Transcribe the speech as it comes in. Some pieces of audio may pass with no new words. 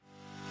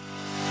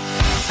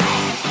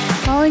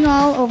Calling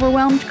all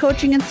overwhelmed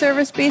coaching and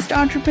service-based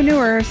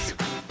entrepreneurs.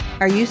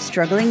 Are you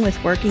struggling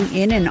with working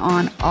in and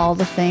on all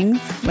the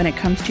things when it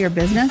comes to your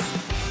business?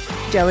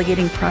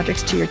 Delegating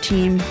projects to your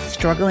team,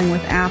 struggling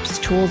with apps,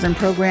 tools, and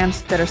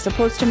programs that are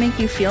supposed to make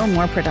you feel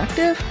more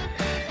productive?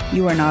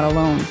 You are not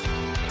alone.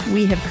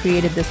 We have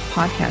created this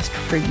podcast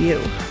for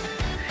you.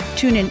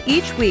 Tune in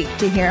each week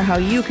to hear how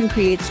you can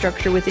create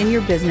structure within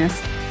your business,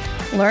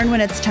 learn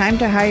when it's time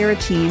to hire a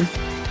team,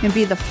 and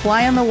be the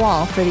fly on the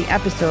wall for the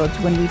episodes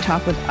when we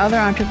talk with other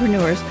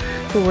entrepreneurs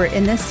who were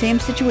in this same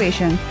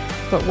situation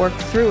but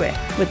worked through it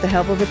with the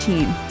help of a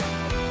team.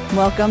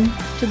 Welcome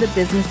to the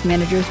Business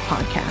Managers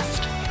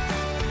Podcast.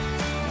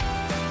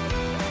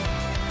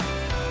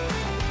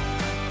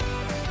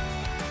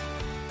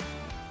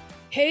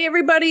 Hey,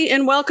 everybody,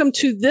 and welcome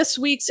to this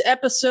week's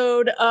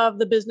episode of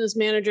the Business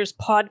Managers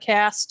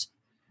Podcast.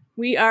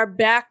 We are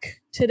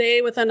back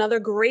today with another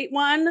great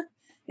one.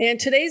 And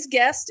today's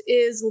guest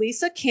is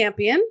Lisa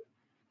Campion.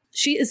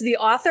 She is the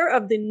author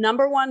of the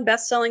 #1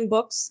 best-selling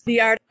books, The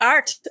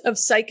Art of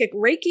Psychic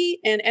Reiki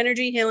and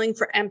Energy Healing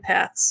for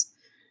Empaths.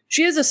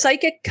 She is a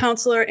psychic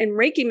counselor and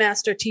Reiki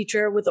master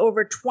teacher with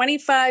over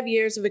 25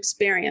 years of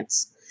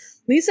experience.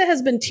 Lisa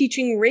has been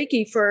teaching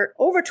Reiki for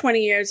over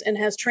 20 years and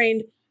has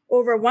trained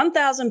over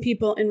 1,000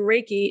 people in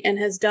Reiki and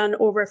has done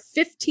over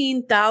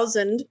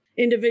 15,000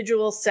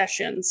 individual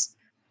sessions.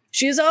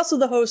 She is also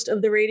the host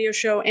of the radio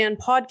show and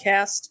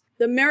podcast,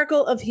 The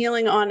Miracle of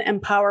Healing on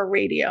Empower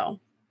Radio.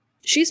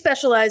 She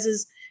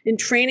specializes in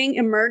training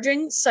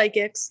emerging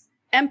psychics,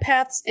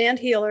 empaths, and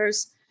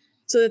healers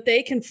so that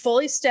they can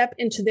fully step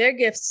into their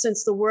gifts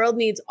since the world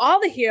needs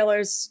all the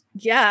healers,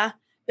 that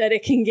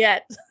it can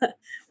get.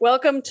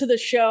 Welcome to the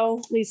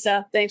show,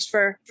 Lisa. Thanks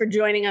for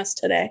joining us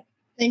today.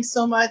 Thanks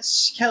so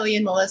much, Kelly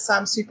and Melissa.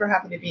 I'm super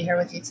happy to be here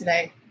with you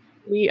today.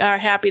 We are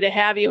happy to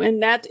have you.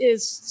 And that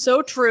is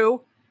so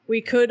true. We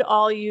could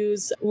all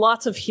use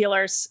lots of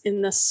healers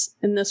in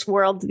this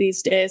world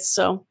these days.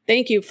 So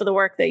thank you for the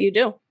work that you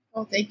do.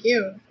 Well, thank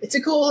you. It's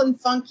a cool and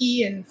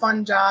funky and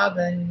fun job,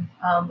 and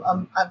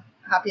I'm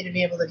happy to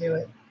be able to do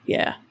it.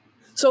 Yeah.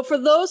 So for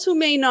those who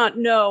may not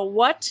know,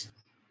 what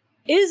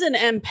is an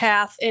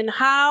empath and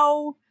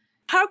how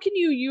can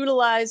you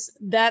utilize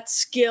that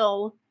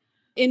skill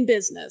in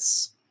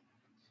business?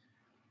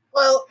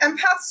 Well,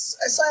 empaths,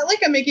 so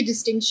I make a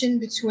distinction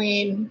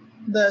between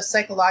the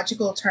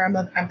psychological term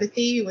of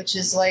empathy, which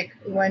is like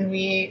when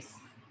we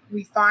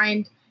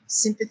find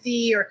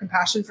sympathy or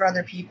compassion for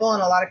other people,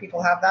 and a lot of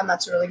people have that, and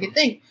that's a really good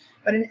thing.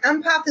 But an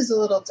empath is a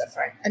little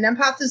different. An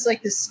empath is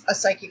like a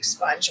psychic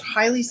sponge,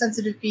 highly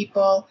sensitive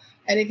people.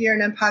 And if you're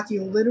an empath,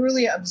 you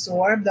literally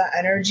absorb the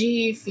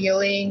energy,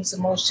 feelings,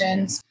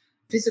 emotions,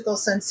 physical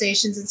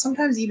sensations, and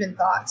sometimes even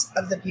thoughts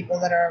of the people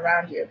that are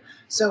around you.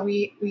 So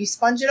we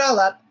sponge it all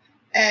up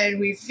and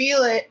we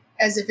feel it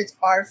as if it's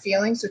our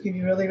feeling. So it can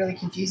be really, really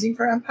confusing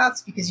for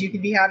empaths because you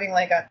could be having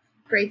like a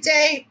great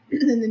day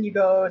and then you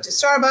go to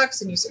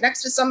Starbucks and you sit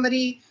next to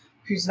somebody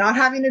who's not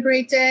having a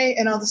great day,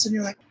 and all of a sudden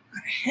you're like, I've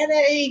got a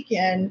headache,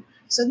 and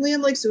suddenly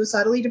I'm like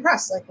suicidally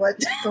depressed. Like,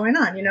 what's going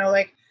on?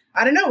 Like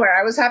out of nowhere,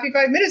 I was happy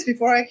 5 minutes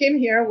before I came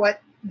here.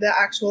 What the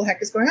actual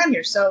heck is going on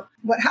here? So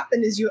what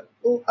happened is you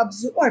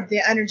absorb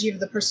the energy of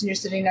the person you're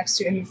sitting next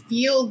to, and you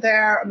feel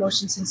their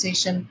emotion,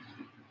 sensation,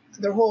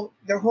 their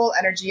whole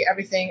energy,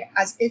 everything,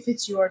 as if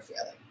it's your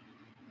feeling.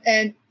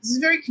 And this is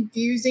very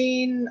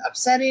confusing,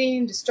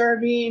 upsetting,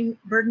 disturbing,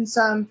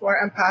 burdensome for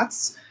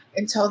empaths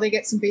until they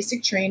get some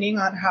basic training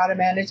on how to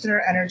manage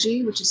their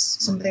energy, which is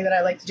something that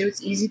I like to do.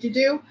 It's easy to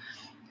do.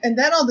 And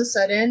then all of a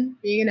sudden,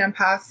 being an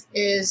empath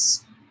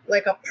is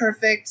like a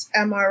perfect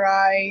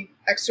MRI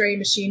X-ray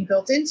machine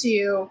built into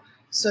you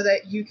so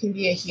that you can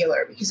be a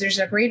healer, because there's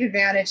a great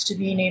advantage to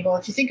being able,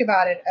 if you think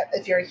about it,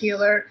 if you're a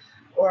healer,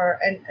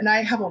 and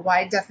I have a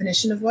wide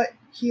definition of what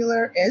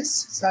healer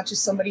is. It's not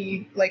just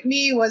somebody like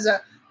me who has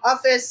a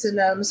office and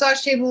a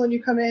massage table and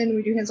you come in,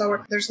 we do hands-on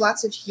work. There's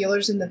lots of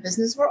healers in the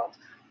business world.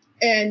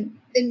 And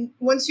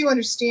once you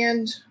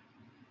understand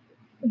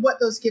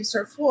what those gifts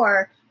are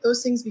for,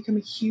 those things become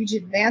a huge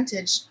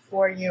advantage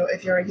for you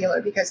if you're a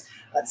healer. Because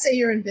let's say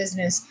you're in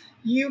business,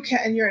 you're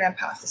an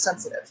empath,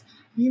 sensitive.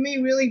 You may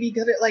really be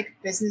good at like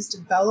business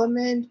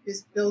development,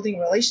 building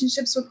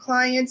relationships with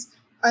clients,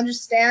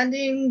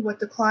 understanding what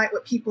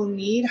people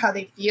need, how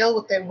they feel,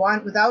 what they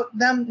want, without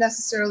them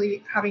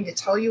necessarily having to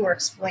tell you or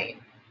explain.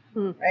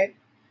 Right?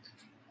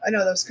 I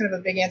know that was kind of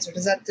a big answer.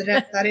 Did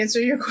that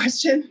answer your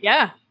question?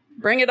 Yeah.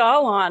 Bring it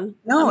all on.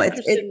 No, I'm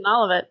interested in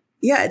all of it.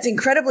 Yeah, it's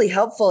incredibly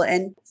helpful.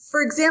 And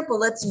for example,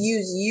 let's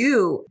use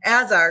you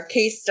as our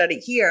case study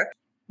here.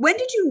 When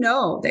did you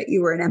know that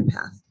you were an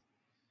empath?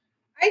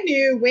 I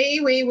knew way,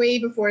 way, way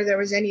before there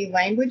was any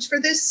language for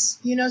this,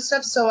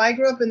 stuff. So I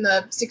grew up in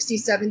the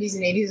 60s, 70s,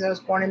 and 80s. I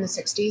was born in the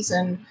 60s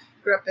and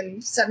grew up in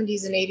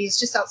 70s and 80s,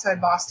 just outside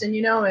Boston,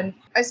 and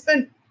I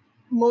spent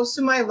most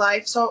of my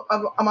life. So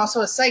I'm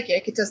also a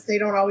psychic. They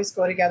don't always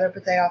go together,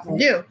 but they often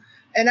do.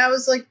 And I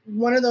was like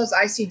one of those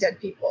I see dead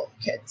people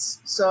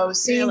kids. So I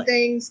was seeing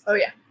things. Oh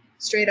yeah,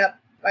 straight up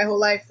my whole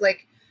life.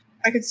 Like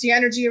I could see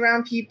energy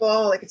around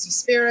people. I could see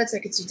spirits. I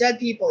could see dead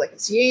people. I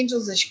could see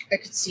angels. I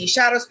could see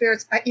shadow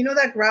spirits. You know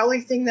that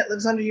growly thing that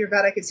lives under your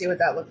bed? I could see what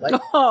that looked like.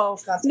 Oh,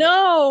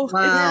 no.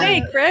 Wow. It's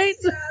fake, right?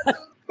 Yeah.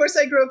 Of course,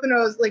 I grew up in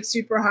a like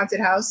super haunted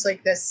house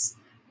like this.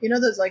 You know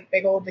those like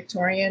big old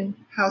Victorian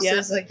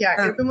houses? Yeah. Like, yeah, I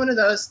grew up in one of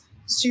those,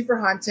 super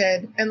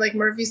haunted. And like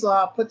Murphy's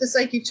Law, put the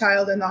psychic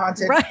child in the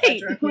haunted Right.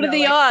 bedroom. What are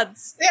the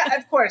odds? Yeah,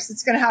 of course.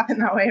 It's going to happen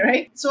that way,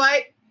 right? So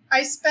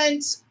I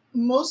spent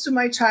most of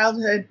my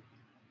childhood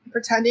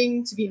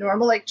pretending to be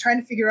normal, like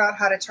trying to figure out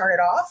how to turn it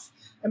off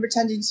and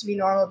pretending to be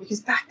normal. Because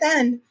back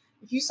then,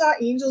 if you saw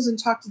angels and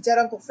talked to dead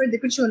Uncle Fred, they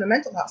put you in a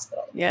mental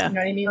hospital. Yeah. You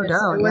know what I mean? Oh,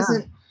 no, it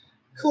wasn't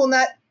cool. And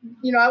that,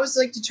 I was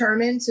like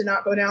determined to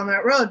not go down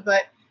that road,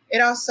 but it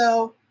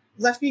also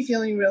left me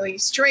feeling really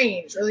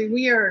strange, really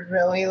weird,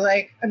 really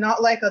like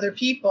not like other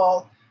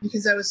people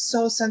because I was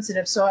so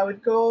sensitive. So I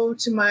would go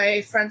to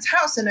my friend's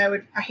house and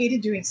I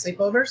hated doing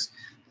sleepovers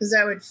because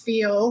I would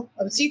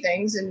see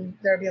things and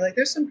there'd be like,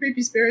 there's some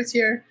creepy spirits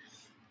here.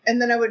 And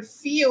then I would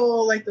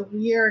feel like the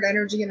weird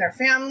energy in their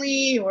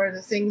family or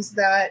the things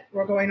that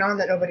were going on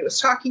that nobody was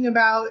talking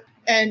about.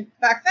 And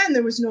back then,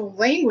 there was no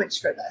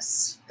language for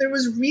this. There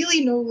was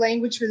really no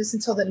language for this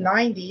until the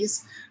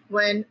 90s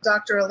when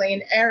Dr.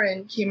 Elaine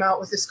Aron came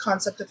out with this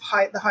concept of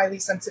the highly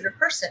sensitive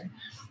person.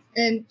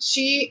 And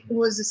she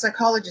was a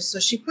psychologist, so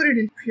she put it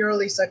in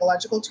purely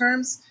psychological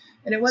terms.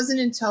 And it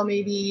wasn't until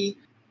maybe,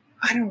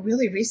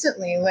 really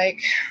recently,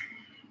 like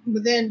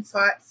within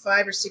 5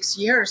 or 6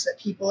 years that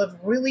people have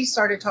really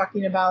started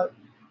talking about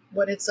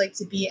what it's like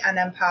to be an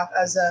empath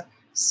as a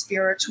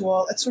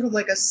spiritual, it's sort of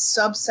like a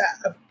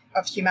subset of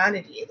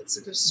humanity. It's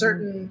a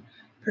certain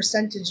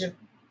percentage of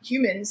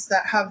humans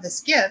that have this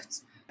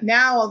gift.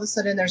 Now, all of a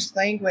sudden, there's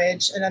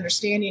language and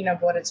understanding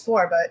of what it's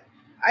for, but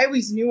I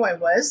always knew I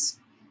was.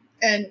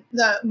 And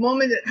the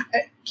moment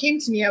it came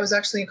to me, I was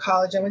actually in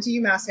college. I went to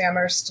UMass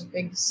Amherst, a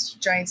big,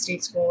 giant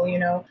state school,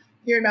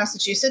 here in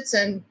Massachusetts.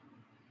 And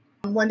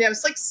one day I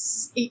was like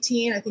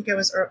 18. I think I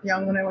was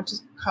young when I went to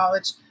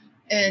college.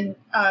 And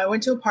I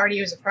went to a party.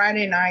 It was a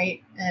Friday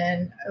night.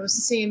 And it was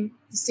the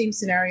same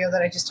scenario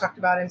that I just talked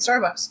about in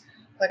Starbucks.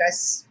 Like I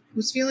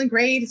was feeling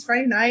great. It's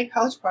Friday night,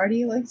 college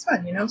party. Like it's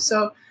fun,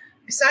 So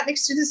I sat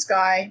next to this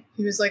guy.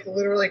 He was like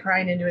literally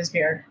crying into his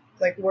beer.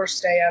 Like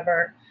worst day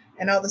ever.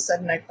 And all of a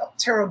sudden I felt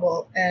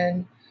terrible.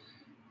 And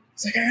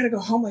it's like, I gotta go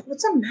home. Like,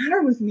 what's the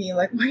matter with me?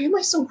 Like, why am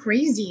I so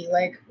crazy?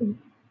 Like,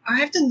 I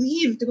have to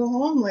leave to go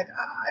home. Like,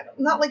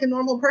 I'm not like a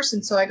normal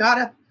person. So I got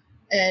up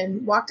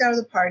and walked out of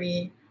the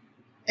party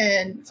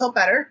and felt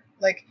better.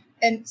 Like,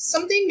 and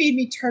something made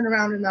me turn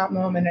around in that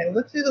moment. I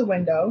looked through the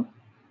window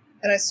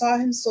and I saw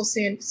him still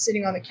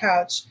sitting on the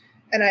couch.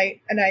 And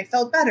I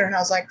felt better. And I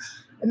was like,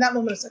 in that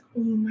moment, I was like,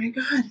 oh my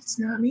God, it's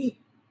not me.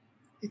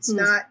 It's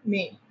not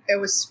me. It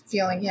was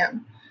feeling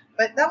him.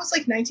 But that was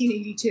like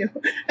 1982.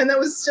 And that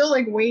was still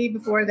like way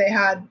before they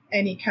had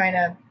any kind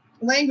of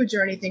language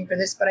or anything for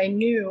this. But I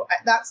knew,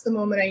 that's the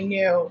moment I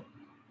knew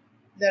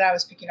that I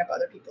was picking up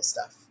other people's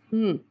stuff.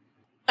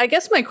 I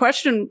guess my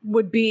question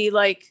would be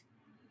like,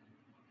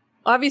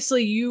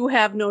 obviously you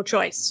have no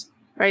choice,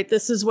 right?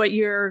 This is what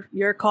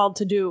you're called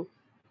to do.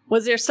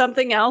 Was there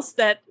something else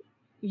that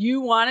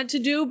you wanted to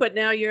do, but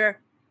now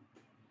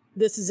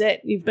this is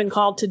it. You've been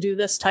called to do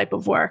this type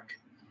of work.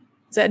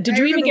 Did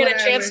you even get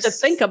a chance to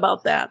think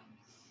about that?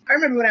 I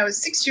remember when I was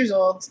 6 years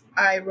old,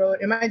 I wrote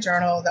in my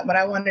journal that what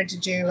I wanted to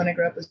do when I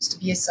grew up was to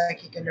be a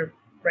psychic and to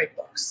write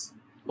books.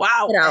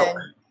 Wow.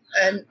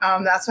 And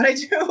that's what I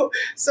do.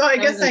 So I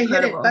guess I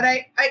hit it. But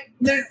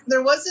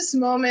there was this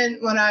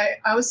moment when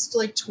I was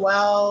like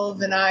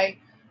 12 and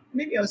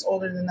maybe I was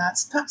older than that,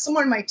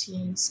 somewhere in my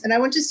teens. And I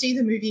went to see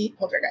the movie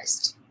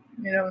Poltergeist.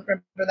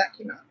 Remember that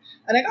came out.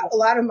 And I got a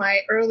lot of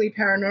my early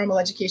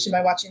paranormal education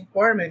by watching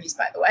horror movies,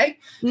 by the way,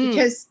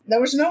 because there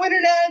was no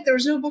internet, there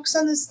was no books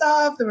on this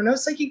stuff, there were no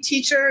psychic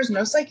teachers,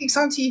 no psychics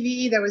on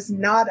TV, there was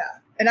nada.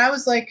 And I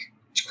was like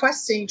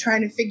questing,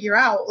 trying to figure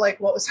out like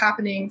what was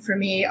happening for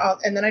me.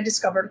 And then I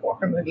discovered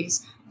horror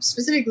movies,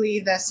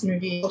 specifically this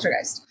movie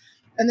Poltergeist.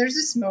 And there's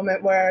this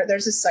moment where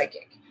there's a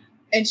psychic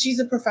and she's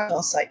a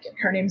professional psychic.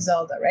 Her name's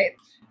Zelda, right?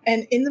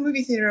 And in the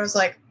movie theater, I was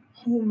like,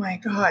 oh my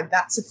God,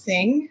 that's a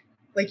thing.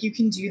 Like, you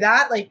can do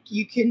that. Like,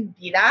 you can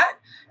be that.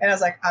 And I was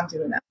like, I'm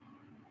doing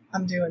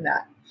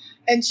that.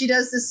 And she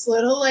does this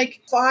little, like,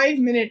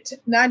 5-minute,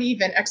 not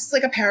even, it's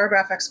like a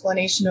paragraph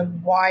explanation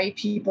of why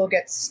people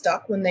get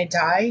stuck when they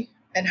die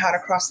and how to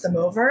cross them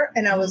over.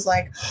 And I was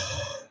like,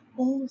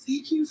 oh,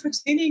 thank you for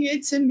explaining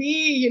it to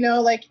me.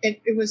 Like,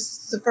 it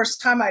was the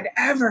first time I'd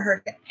ever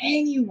heard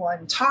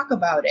anyone talk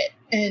about it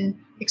and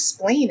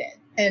explain it.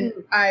 And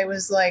I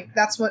was like,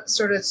 that's what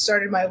sort of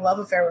started my love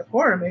affair with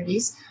horror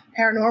movies.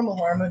 Paranormal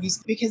horror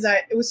movies, because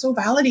it was so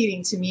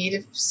validating to me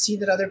to see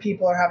that other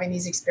people are having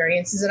these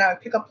experiences, and I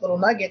would pick up little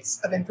nuggets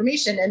of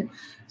information. And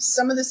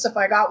some of the stuff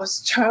I got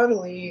was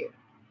totally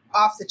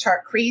off the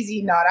chart,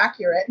 crazy, not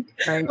accurate,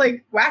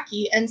 like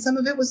wacky, and some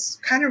of it was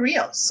kind of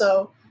real.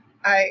 So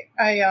I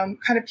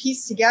kind of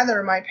pieced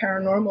together my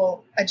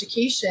paranormal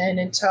education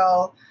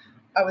until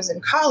I was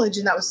in college,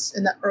 and that was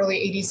in the early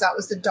 80s. That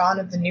was the dawn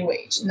of the new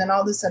age. And then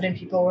all of a sudden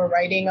people were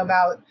writing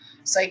about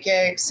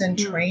psychics, and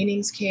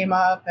trainings came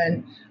up.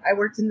 And I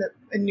worked in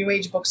a new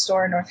age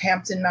bookstore in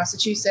Northampton,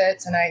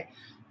 Massachusetts. And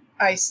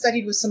I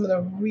studied with some of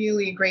the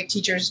really great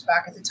teachers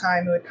back at the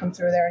time who would come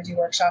through there and do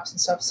workshops and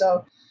stuff.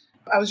 So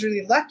I was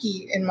really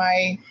lucky in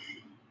my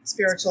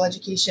spiritual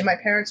education. My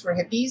parents were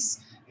hippies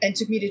and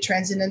took me to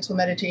transcendental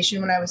meditation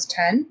when I was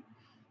 10.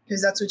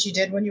 Because that's what you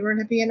did when you were a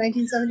hippie in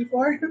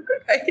 1974.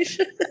 Right.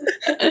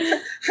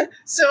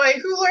 So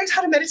who learns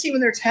how to meditate when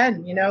they're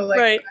 10,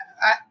 right.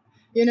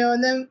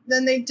 And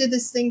then they did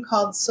this thing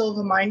called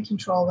Silva mind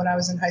control when I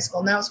was in high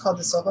school. Now it's called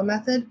the Silva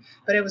method,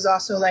 but it was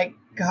also like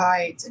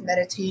guides and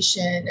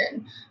meditation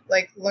and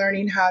like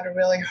learning how to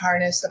really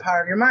harness the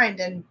power of your mind,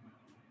 and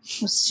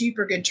it was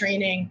super good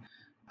training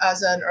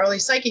as an early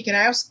psychic. And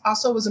I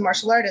also was a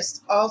martial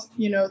artist all,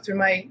 through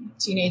my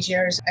teenage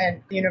years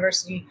and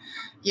university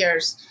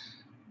years.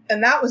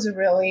 And that was a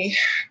really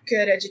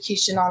good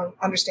education on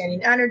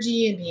understanding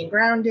energy and being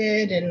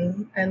grounded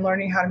and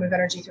learning how to move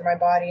energy through my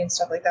body and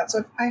stuff like that.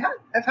 So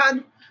I've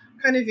had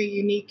kind of a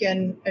unique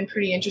and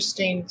pretty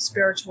interesting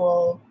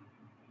spiritual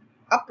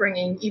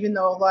upbringing, even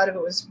though a lot of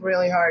it was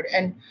really hard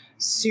and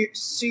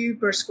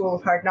super school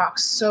of hard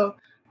knocks. So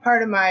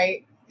part of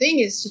my thing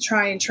is to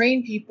try and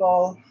train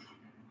people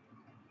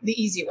the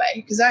easy way,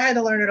 because I had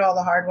to learn it all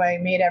the hard way,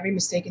 made every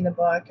mistake in the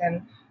book.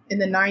 And in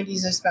the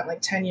 90s, I spent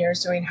like 10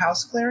 years doing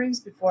house clearings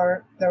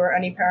before there were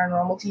any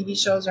paranormal TV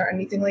shows or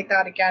anything like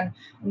that. Again,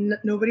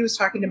 nobody was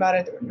talking about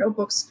it. There were no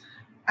books.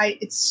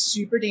 It's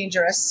super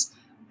dangerous.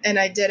 And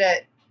I did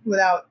it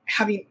without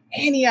having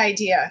any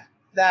idea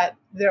that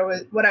there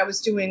was what I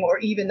was doing, or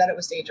even that it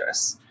was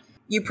dangerous.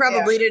 You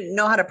probably didn't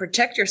know how to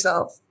protect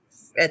yourself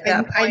at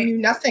that point. I knew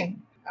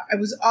nothing. I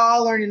was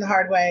all learning the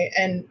hard way.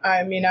 And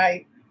I mean,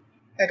 I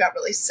got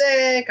really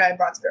sick. I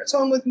brought spirits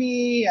home with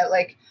me.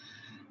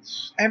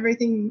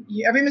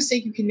 Every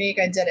mistake you can make,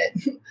 I did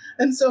it.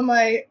 And so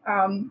my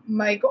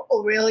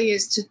goal really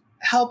is to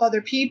help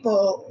other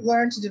people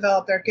learn to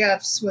develop their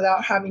gifts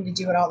without having to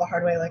do it all the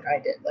hard way like I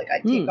did. Like I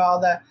take all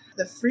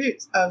the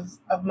fruit of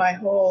my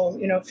whole,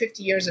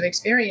 50 years of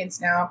experience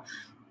now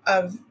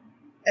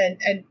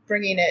and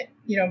bringing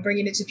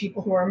it to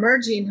people who are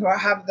emerging, who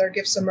have their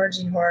gifts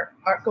emerging, who are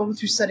going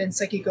through sudden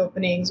psychic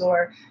openings,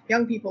 or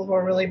young people who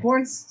are really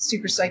born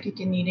super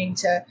psychic and needing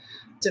to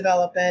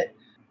develop it.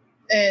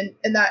 And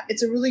that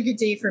it's a really good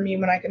day for me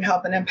when I can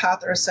help an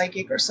empath or a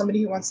psychic or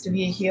somebody who wants to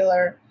be a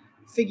healer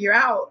figure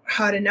out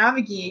how to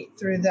navigate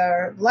through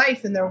their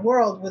life and their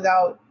world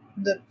without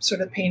the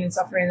sort of pain and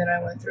suffering that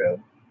I went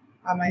through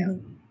on my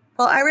own.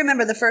 Well, I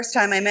remember the first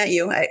time I met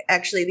you,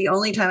 actually the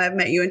only time I've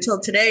met you until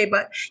today,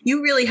 but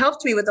you really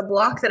helped me with a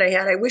block that I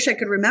had. I wish I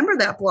could remember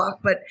that block,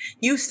 but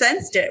you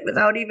sensed it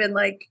without even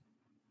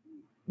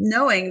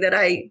knowing that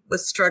I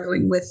was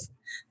struggling with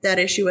that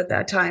issue at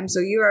that time. So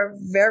you are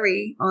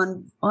very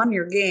on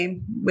your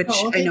game, which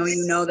I know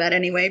you know that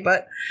anyway,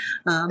 but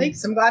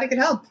thanks. I'm glad I could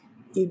help.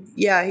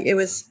 It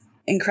was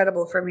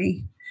incredible for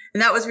me.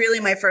 And that was really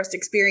my first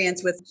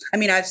experience with,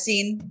 I've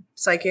seen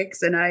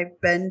psychics and I've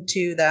been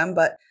to them,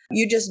 but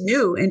you just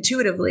knew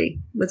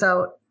intuitively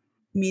without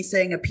me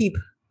saying a peep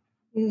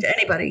to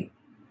anybody.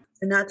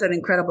 And that's an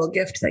incredible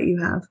gift that you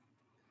have.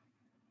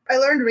 I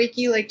learned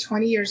Reiki like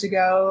 22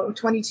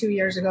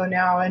 years ago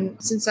now.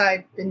 And since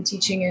I've been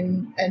teaching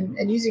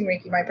and using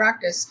Reiki in my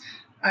practice,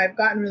 I've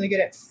gotten really good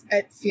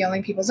at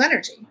feeling people's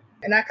energy.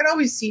 And I could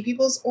always see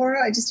people's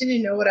aura. I just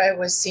didn't know what I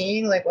was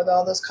seeing, like what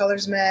all those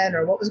colors meant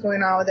or what was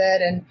going on with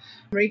it. And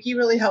Reiki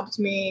really helped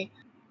me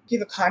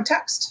give a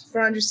context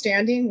for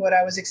understanding what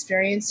I was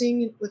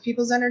experiencing with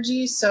people's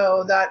energy.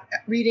 So that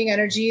reading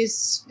energy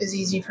is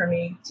easy for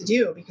me to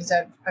do, because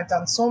I've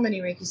done so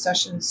many Reiki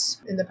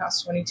sessions in the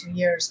past 22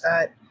 years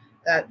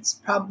that's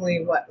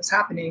probably what was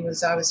happening,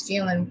 was I was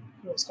feeling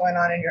what was going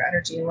on in your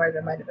energy and where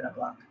there might have been a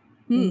block.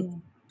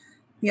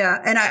 Yeah.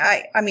 And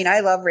I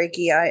love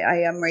Reiki.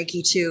 I am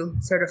Reiki too,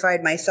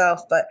 certified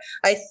myself. But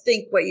I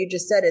think what you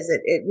just said is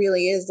it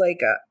really is like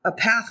a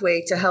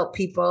pathway to help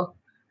people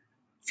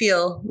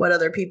feel what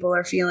other people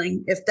are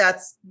feeling, if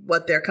that's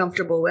what they're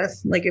comfortable with.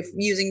 Like if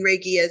using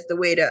Reiki as the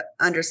way to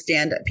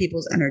understand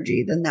people's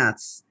energy, then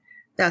that's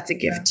a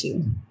gift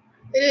too.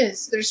 It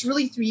is. There's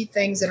really 3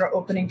 things that are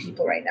opening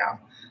people right now.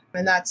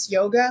 And that's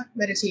yoga,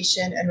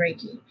 meditation, and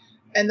Reiki.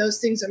 And those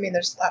things,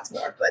 there's lots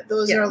more, but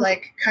those are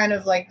like kind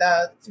of like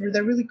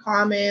they're really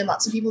common.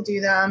 Lots of people do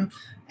them,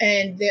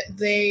 and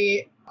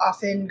they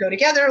often go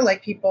together.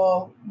 Like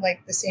people,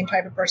 like the same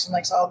type of person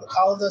likes all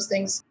of those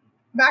things.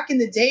 Back in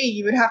the day,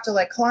 you would have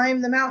to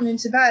climb the mountain in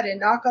Tibet and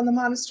knock on the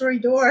monastery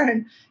door,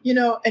 and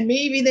and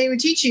maybe they would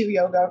teach you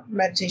yoga,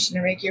 meditation,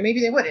 and Reiki, or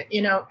maybe they wouldn't,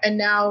 And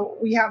now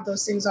we have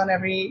those things on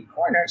every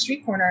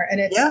street corner,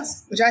 and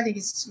which I think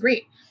is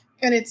great.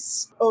 And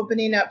it's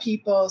opening up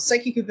people's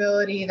psychic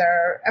ability,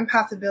 their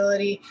empath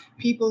ability,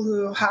 people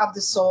who have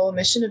the soul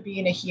mission of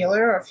being a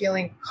healer or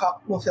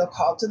will feel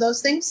called to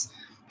those things.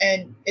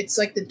 And it's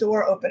like the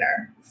door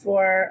opener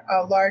for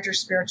a larger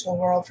spiritual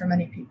world for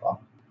many people.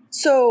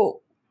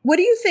 So What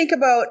do you think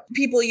about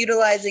people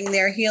utilizing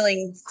their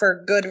healing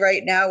for good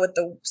right now with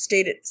the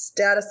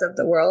status of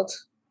the world?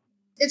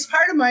 It's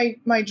part of my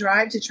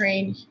drive to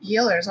train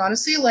healers.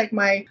 Honestly, like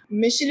my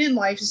mission in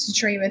life is to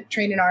train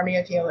an army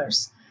of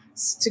healers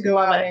to go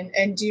out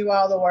and do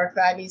all the work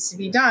that needs to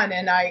be done.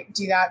 And I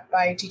do that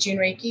by teaching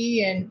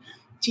Reiki and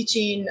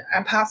teaching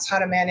empaths how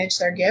to manage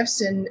their gifts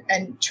and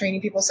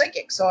training people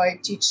psychic. So I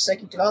teach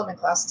psychic development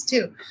classes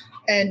too.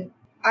 And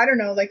I don't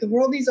know, like the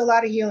world needs a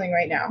lot of healing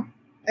right now.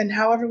 And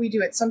however we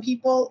do it, some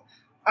people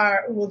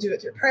will do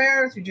it through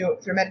prayer,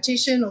 through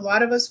meditation. A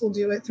lot of us will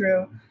do it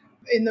through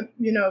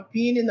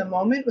being in the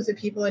moment with the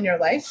people in your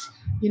life.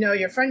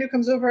 Your friend who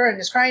comes over and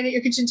is crying at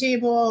your kitchen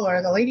table,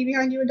 or the lady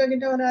behind you in Dunkin'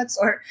 Donuts,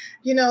 or,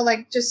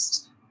 like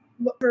just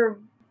for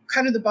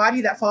kind of the body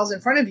that falls in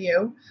front of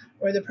you,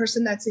 or the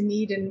person that's in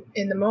need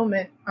in the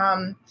moment.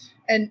 And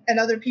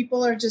other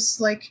people are just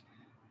like,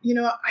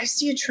 I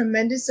see a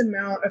tremendous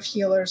amount of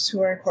healers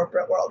who are in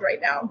corporate world right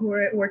now, who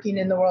are working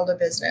in the world of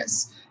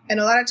business. And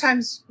a lot of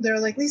times they're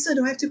like, Lisa,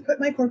 do I have to quit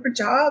my corporate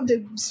job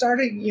to start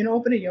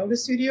open a yoga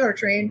studio or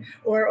train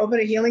or open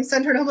a healing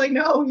center? And I'm like,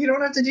 no, you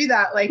don't have to do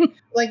that. Like,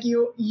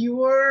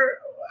 your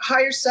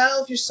higher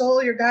self, your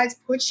soul, your guides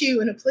put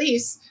you in a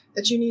place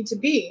that you need to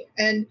be.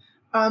 And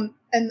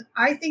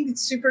I think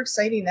it's super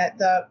exciting that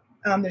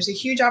there's a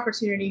huge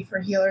opportunity for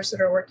healers that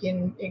are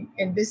working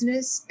in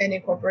business and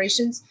in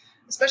corporations,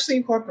 especially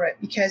in corporate,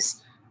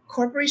 because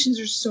corporations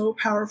are so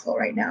powerful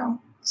right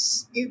now.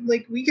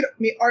 We could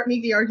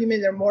make the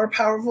argument they're more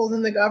powerful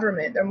than the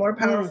government. They're more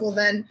powerful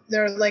than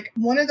they're like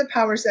one of the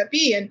powers that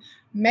be. And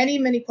many,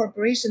 many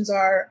corporations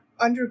are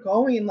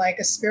undergoing like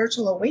a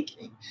spiritual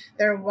awakening.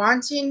 They're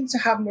wanting to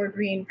have more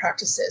green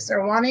practices.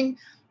 They're wanting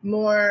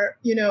more,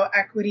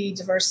 equity,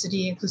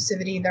 diversity,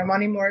 inclusivity. They're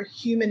wanting more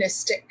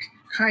humanistic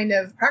kind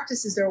of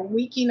practices. They're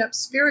waking up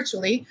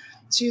spiritually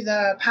to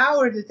the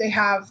power that they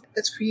have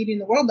that's creating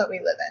the world that we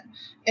live in.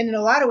 And in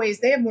a lot of ways,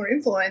 they have more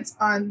influence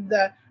on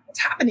what's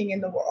happening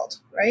in the world,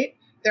 right?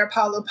 Their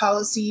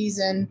policies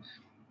and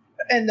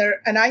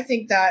I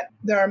think that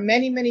there are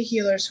many, many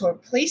healers who are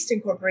placed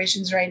in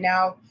corporations right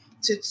now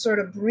to sort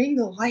of bring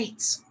the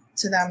light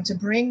to them, to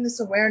bring this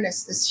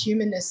awareness, this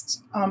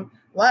humanist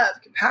love,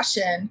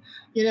 compassion,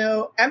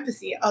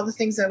 empathy, all the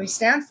things that we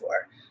stand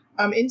for,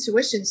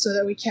 intuition, so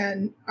that we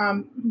can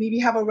maybe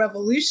have a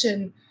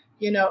revolution,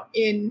 in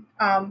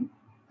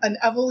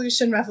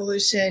an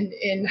revolution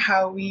in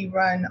how we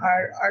run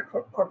our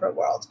corporate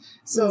world.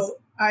 So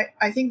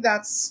I think I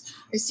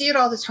see it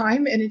all the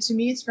time. And to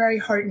me, it's very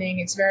heartening.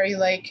 It's very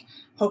like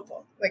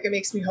hopeful. Like it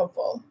makes me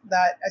hopeful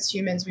that as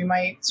humans, we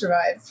might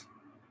survive.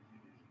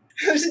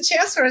 There's a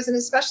chance for us. And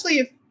especially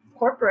if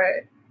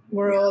corporate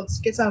world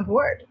gets on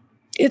board.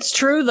 It's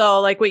true though.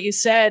 Like what you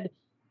said,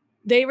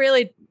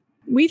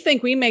 we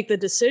think we make the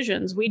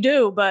decisions. We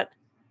do, but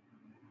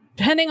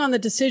depending on the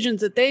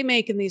decisions that they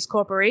make in these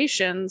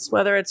corporations,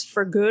 whether it's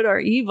for good or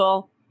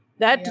evil,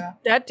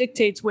 that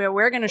dictates where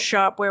we're going to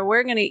shop, where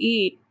we're going to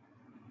eat.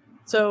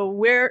 So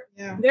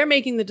they're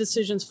making the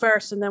decisions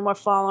first, and then we're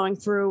following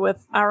through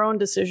with our own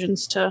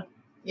decisions to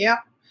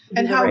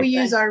and how we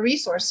use our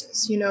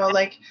resources.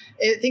 Like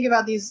think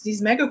about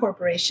these mega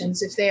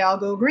corporations. If they all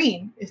go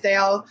green, if they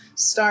all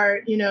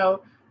start,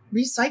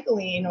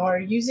 recycling or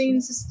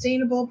using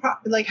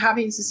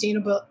having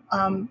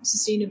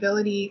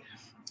sustainability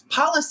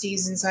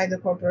policies inside the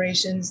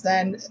corporations,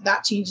 then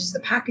that changes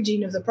the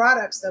packaging of the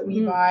products that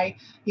we buy.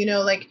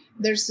 Like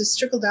there's this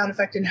trickle down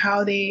effect in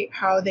how they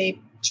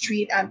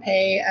treat and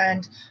pay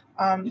and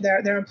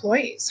their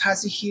employees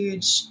has a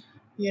huge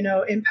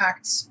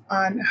impact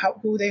on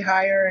who they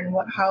hire and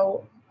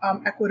how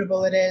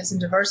equitable it is and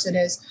diverse it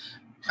is,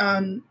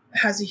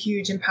 has a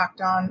huge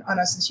impact on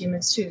us as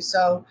humans too.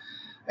 So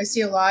I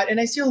see a lot, and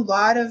I see a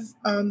lot of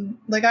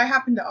I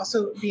happen to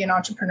also be an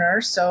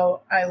entrepreneur,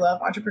 so I love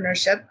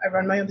entrepreneurship. I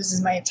run my own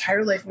business my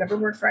entire life, never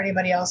worked for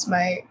anybody else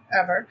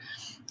ever,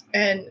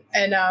 and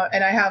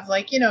I have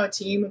a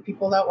team of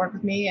people that work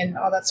with me and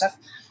all that stuff.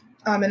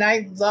 And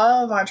I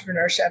love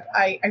entrepreneurship.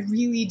 I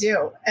really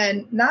do,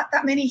 and not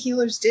that many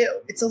healers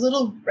do. It's a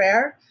little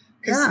rare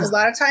because a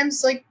lot of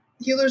times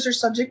healers are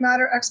subject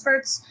matter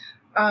experts.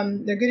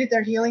 They're good at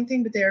their healing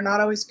thing, but they are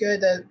not always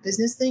good. The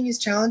business thing is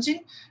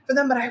challenging for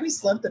them, but I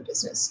always love the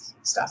business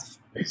stuff.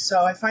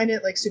 So I find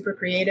it super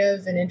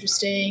creative and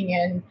interesting,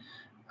 and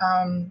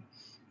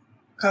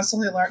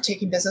constantly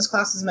taking business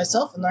classes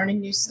myself and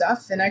learning new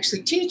stuff, and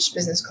actually teach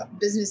business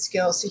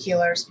skills to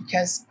healers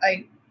because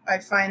I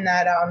find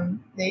that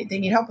they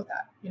need help with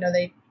that.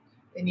 They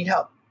need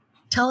help.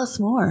 Tell us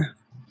more.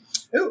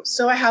 Ooh,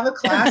 so I have a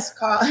class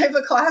called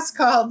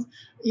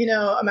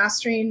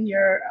Mastering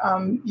Your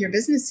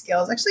Business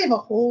Skills. Actually, I have a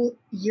whole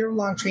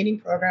year-long training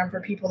program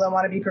for people that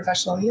want to be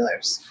professional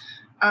healers.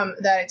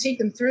 That I take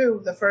them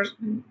through a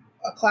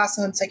class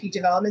on psychic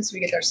development, so we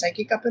get their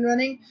psychic up and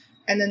running,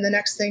 and then the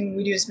next thing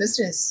we do is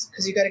business,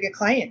 because you got to get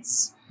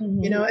clients.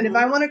 And if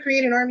I want to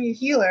create an army of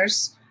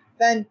healers,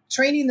 then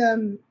training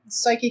them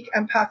psychic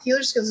empath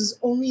healer skills is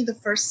only the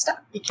first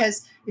step,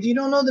 because if you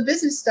don't know the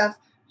business stuff,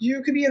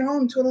 you could be at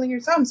home twiddling your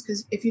thumbs,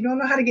 because if you don't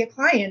know how to get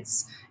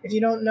clients, if you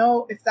don't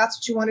know if that's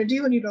what you want to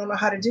do and you don't know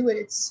how to do it,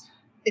 it's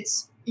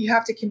you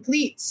have to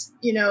complete,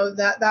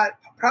 that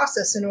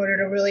process in order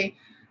to really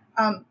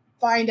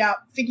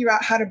figure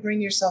out how to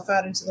bring yourself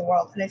out into the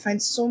world. And I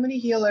find so many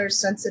healers,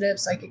 sensitive,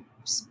 psychic,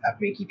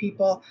 Reiki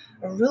people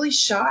are really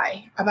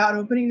shy about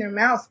opening their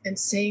mouth and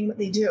saying what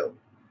they do,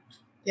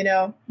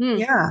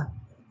 Yeah.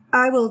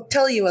 I will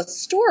tell you a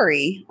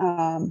story.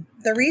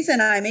 The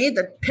reason I made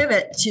the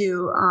pivot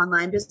to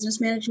online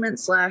business management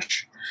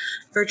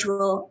 /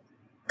 virtual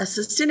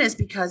assistant is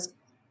because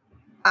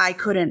I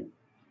couldn't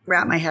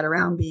wrap my head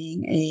around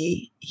being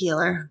a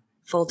healer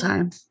full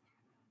time.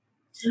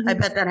 Mm-hmm. I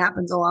bet that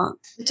happens a lot.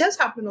 It does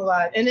happen a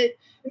lot. And it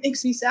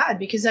makes me sad,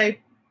 because I'm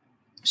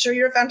sure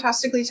you're a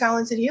fantastically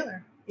talented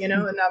healer,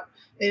 mm-hmm.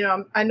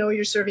 And I know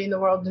you're serving the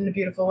world in a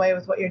beautiful way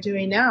with what you're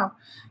doing now,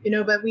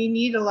 but we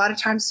need a lot of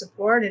times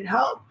support and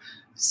help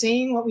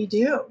saying what we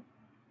do,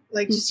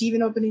 like mm-hmm. just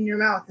even opening your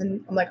mouth.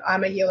 And I'm like,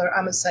 I'm a healer,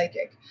 I'm a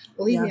psychic.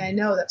 Believe me, I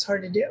know that's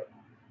hard to do,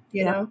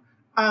 you know,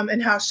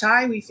 and how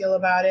shy we feel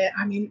about it.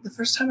 I mean, the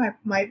first time I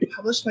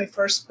published my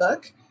first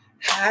book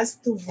has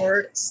the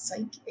word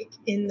psychic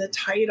in the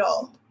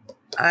title.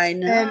 I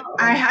know. And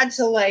I had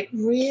to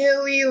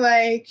really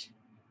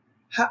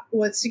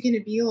what's it going to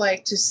be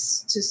like to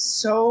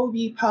so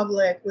be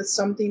public with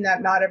something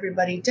that not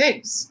everybody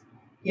digs,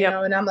 you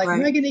know? And I'm like,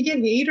 am I going to get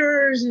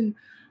haters? And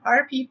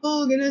are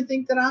people going to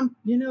think that I'm,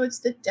 it's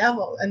the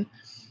devil? And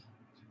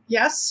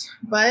yes,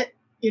 but,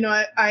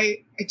 I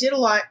did a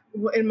lot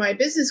in my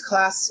business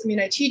class. I mean,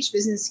 I teach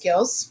business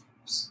skills,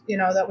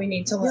 that we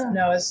need to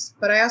know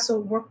but I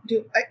also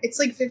it's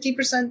like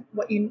 50%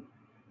 what you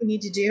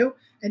need to do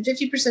and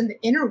 50%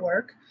 the inner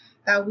work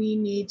that we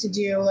need to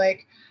do,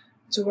 like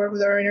to work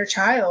with our inner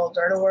child,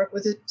 or to work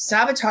with the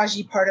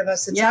sabotagey part of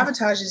us that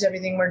sabotages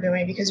everything we're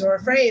doing because we're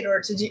afraid,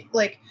 or to do,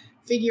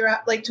 figure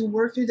out, to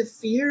work through the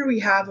fear we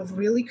have of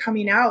really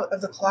coming out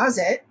of the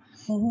closet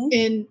mm-hmm.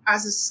 in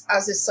as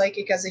a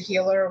psychic, as a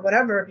healer, or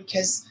whatever,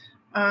 because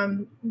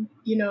some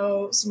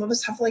of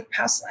us have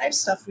past life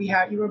stuff.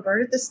 You were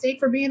burned at the stake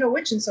for being a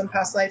witch in some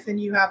past life, and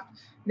you have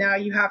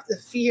the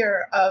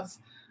fear of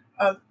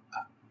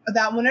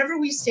that. Whenever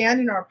we stand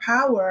in our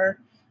power,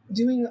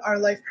 doing our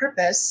life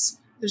purpose,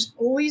 there's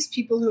always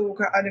people who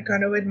are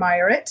going to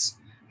admire it,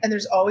 and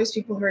there's always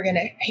people who are going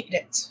to hate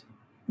it.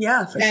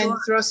 Yeah, for and sure.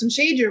 Throw some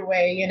shade your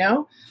way,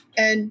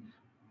 and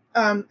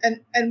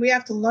we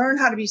have to learn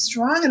how to be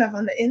strong enough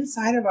on the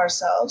inside of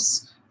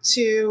ourselves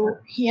to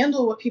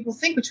handle what people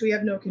think, which we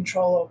have no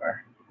control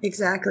over.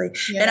 Exactly.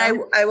 And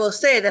I will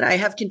say that I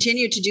have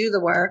continued to do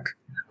the work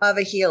of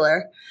a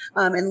healer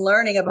and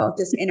learning about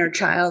this inner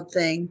child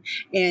thing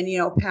and,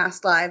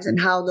 past lives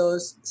and how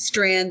those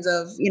strands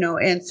of,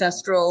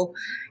 ancestral,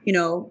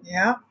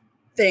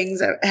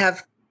 things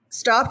have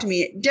stopped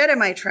me dead in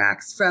my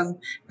tracks from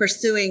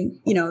pursuing,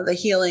 the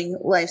healing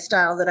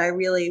lifestyle that I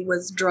really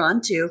was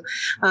drawn to.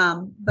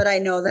 But I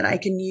know that I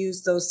can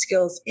use those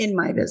skills in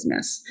my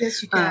business.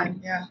 Yes, you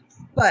can.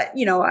 But,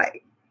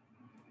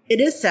 it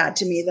is sad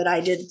to me that I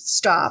did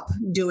stop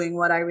doing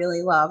what I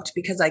really loved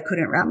because I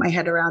couldn't wrap my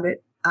head around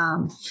it.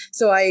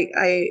 So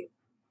I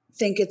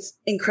think it's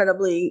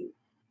incredibly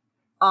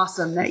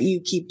awesome that you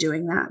keep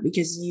doing that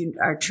because you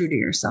are true to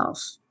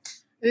yourself.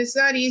 It's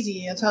not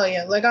easy, I'll tell you.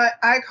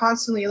 I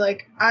constantly,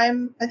 I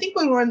think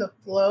when we're in the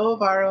flow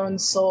of our own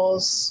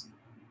soul's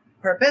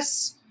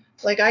purpose,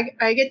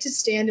 I get to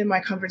stand in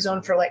my comfort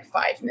zone for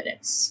 5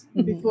 minutes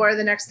mm-hmm. before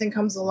the next thing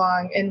comes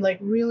along and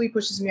really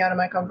pushes me out of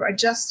my comfort. I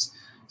just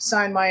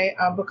signed my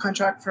book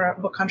contract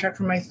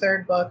for my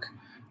third book.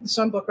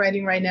 So I'm book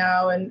writing right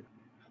now, and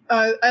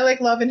I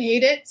love and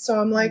hate it. So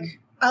I'm like, mm-hmm.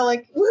 I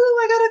woo,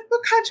 I got a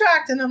book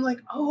contract. And I'm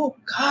like, oh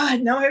God,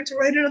 now I have to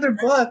write another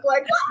book.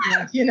 I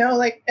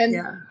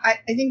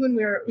think when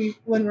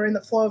we're in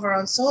the flow of our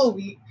own soul,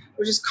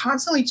 we're just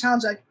constantly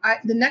challenged.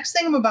 The next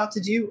thing I'm about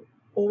to do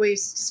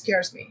always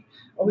scares me,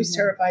 always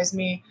mm-hmm. terrifies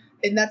me.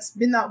 And that's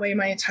been that way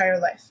my entire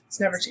life. It's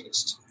never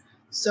changed.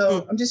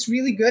 So I'm just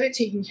really good at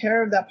taking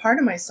care of that part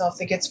of myself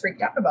that gets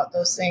freaked out about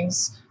those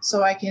things.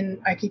 So I can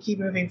keep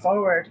moving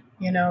forward,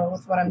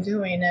 with what I'm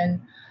doing.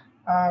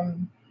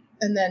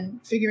 And then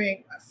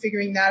figuring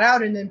that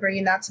out and then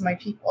bringing that to my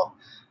people.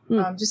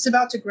 Just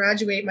about to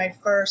graduate my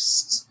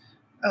first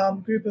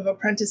group of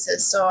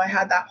apprentices. So I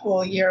had that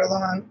whole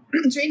year-long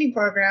training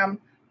program.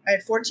 I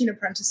had 14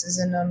 apprentices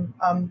in them.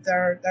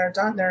 They're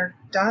done. They're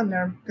done.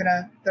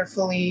 They're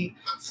fully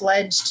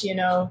fledged,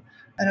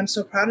 and I'm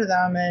so proud of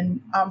them.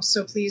 And I'm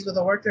so pleased with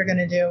the work they're going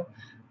to do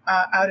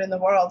out in the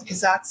world,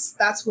 because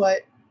that's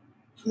what,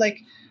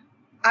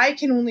 I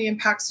can only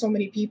impact so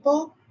many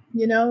people,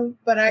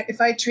 but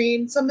if I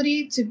train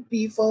somebody to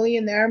be fully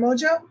in their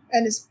mojo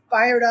and is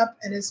fired up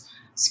and is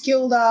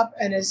skilled up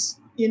and is,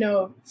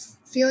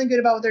 feeling good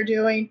about what they're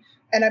doing,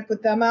 and I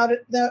put them out,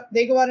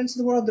 they go out into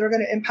the world, they're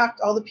going to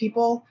impact all the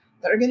people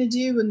that are going to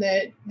do, and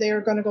that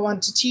they're going to go on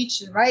to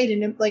teach and write.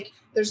 And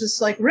there's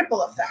this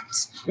ripple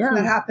effect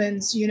that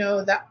happens,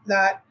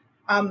 that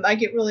I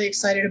get really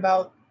excited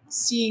about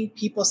seeing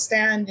people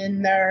stand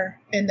in their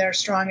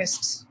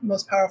strongest,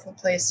 most powerful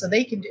place, so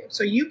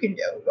you can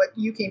do what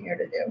you came here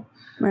to do,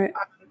 right,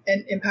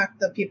 and impact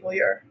the people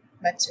you're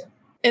meant to.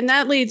 And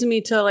that leads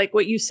me to like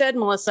what you said,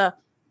 Melissa.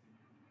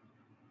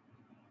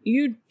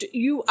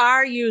 You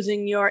are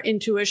using your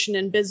intuition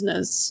in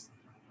business,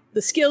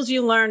 the skills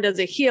you learned as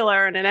a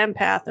healer and an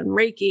empath and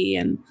Reiki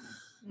and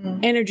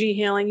energy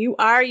healing. You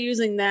are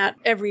using that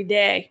every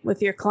day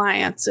with your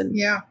clients. And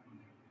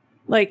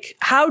like,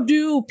 how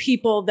do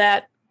people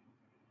that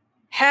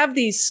have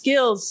these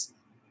skills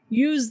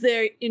use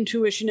their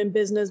intuition in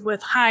business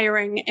with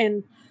hiring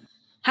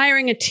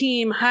a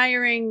team,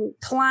 hiring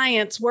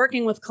clients,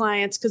 working with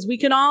clients? Because we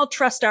can all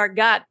trust our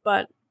gut,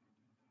 but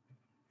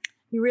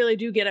you really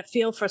do get a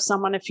feel for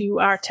someone if you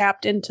are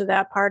tapped into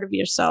that part of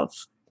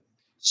yourself.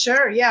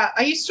 Sure. Yeah.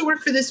 I used to work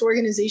for this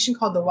organization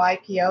called the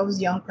YPO, it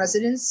was Young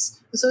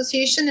Presidents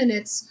Association, and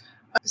it's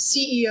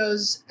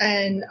CEOs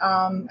and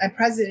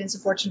presidents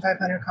of Fortune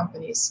 500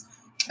 companies.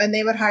 And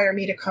they would hire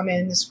me to come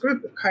in, this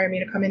group would hire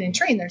me to come in and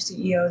train their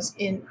CEOs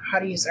in how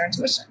to use their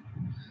intuition.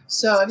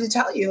 So I have to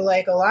tell you,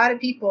 like, a lot of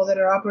people that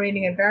are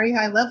operating at very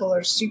high level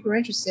are super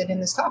interested in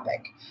this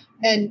topic.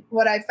 And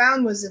what I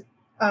found was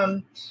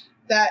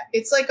that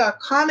it's like a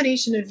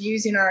combination of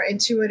using our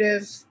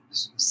intuitive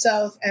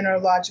self and our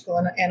logical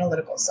and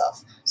analytical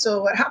self.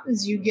 So what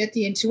happens, you get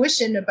the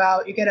intuition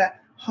you get a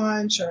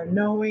hunch or a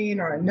knowing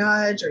or a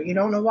nudge, or you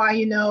don't know why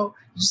you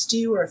just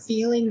do, or a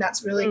feeling.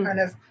 That's really kind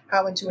of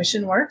how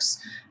intuition works.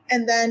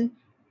 And then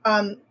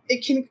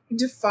it can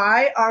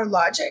defy our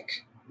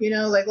logic.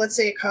 Like, let's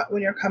say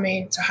when you're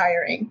coming to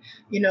hiring,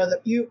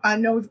 I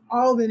know we've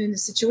all been in a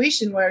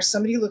situation where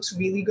somebody looks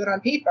really good on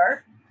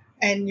paper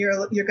and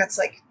your gut's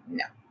like,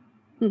 no.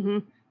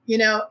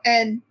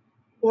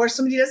 Or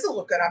somebody doesn't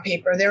look good on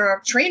paper. They're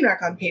a train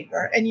wreck on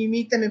paper, and you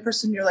meet them in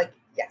person, you're like,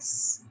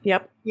 yes.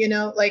 Yep.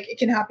 Like, it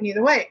can happen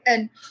either way.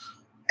 And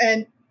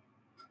I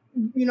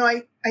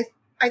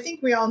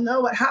think we all know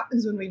what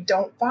happens when we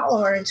don't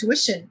follow our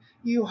intuition.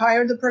 You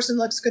hire the person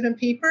who looks good on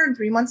paper, and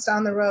 3 months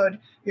down the road,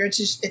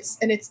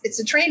 it's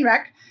a train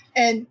wreck,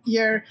 and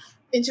your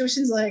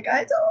intuition's like,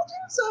 I told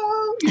you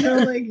so,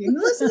 like, you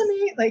listen to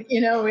me. Like,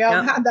 we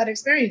all had that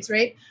experience,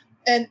 right?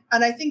 And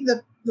I think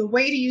the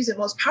way to use it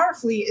most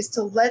powerfully is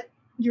to let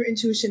your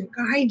intuition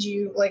guide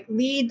you, like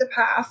lead the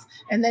path,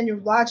 and then your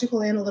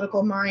logical,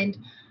 analytical mind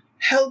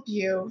help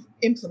you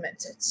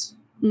implement it.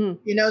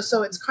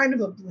 So it's kind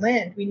of a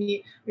blend.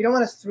 We don't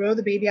want to throw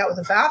the baby out with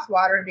the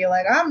bathwater and be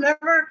like,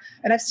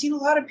 and I've seen a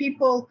lot of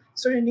people,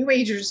 sort of new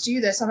agers, do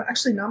this. I'm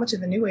actually not much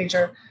of a new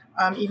ager,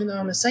 even though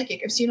I'm a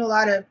psychic. I've seen a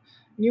lot of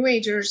new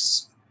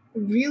agers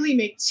really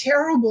make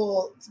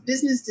terrible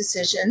business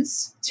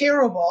decisions,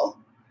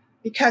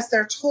 because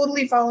they're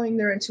totally following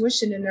their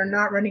intuition and they're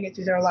not running it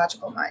through their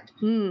logical mind.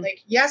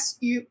 Like, yes,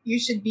 you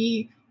should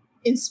be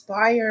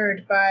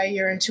inspired by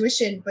your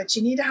intuition, but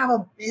you need to have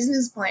a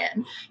business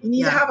plan. You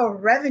need to have a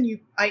revenue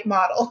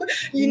model.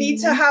 You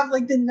need to have,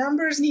 like, the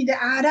numbers need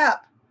to add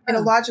up in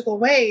a logical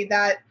way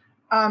that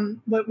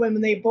but when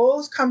they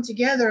both come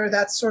together,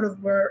 that's sort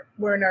of where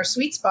we're in our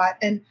sweet spot.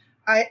 And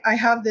I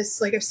have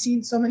this, like, I've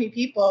seen so many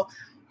people,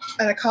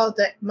 and I call it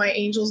that my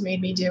angels made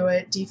me do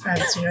it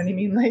defense. You know what I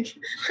mean? Like,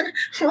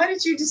 why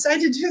did you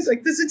decide to do this?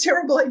 Like, this is a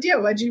terrible idea.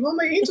 Well,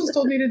 my angels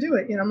told me to do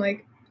it. I'm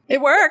like,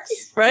 it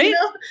works, right?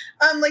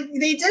 Like,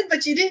 they did,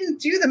 but you didn't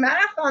do the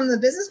math on the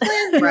business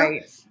plan.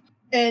 Right.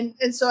 And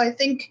so I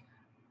think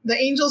the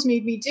angels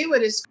made me do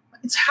it. It's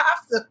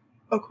half the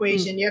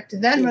equation. You have to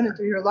then run it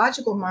through your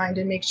logical mind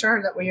and make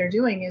sure that what you're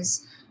doing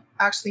is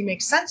actually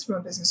makes sense from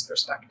a business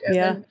perspective.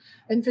 Yeah.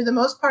 And for the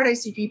most part, I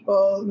see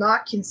people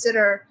not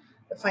consider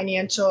the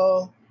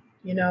financial,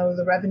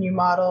 the revenue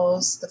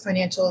models, the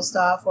financial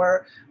stuff,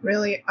 or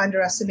really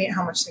underestimate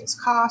how much things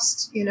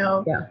cost,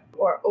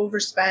 or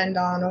overspend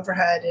on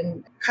overhead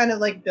and kind of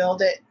like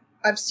build it.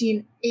 I've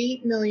seen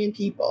 8 million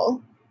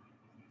people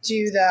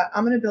do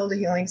I'm going to build a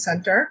healing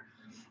center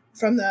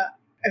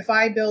if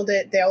I build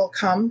it, they'll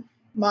come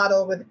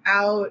model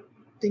without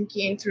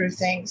thinking through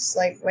things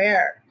like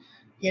where,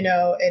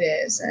 it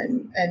is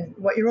and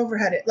what your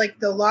overhead is. Like,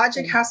 the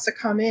logic has to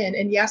come in,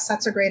 and yes,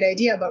 that's a great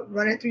idea, but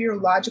run it through your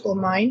logical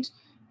mind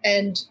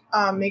and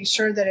make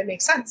sure that it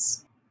makes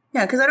sense.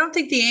 Yeah, because I don't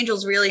think the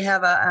angels really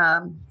have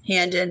a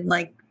hand in,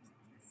 like,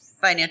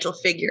 financial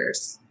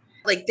figures.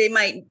 Like, they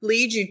might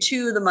lead you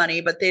to the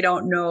money, but they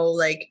don't know,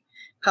 like,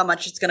 how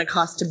much it's going to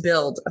cost to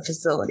build a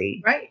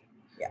facility. Right.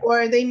 Yeah.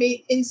 Or they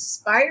may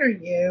inspire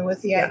you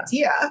with the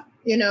idea,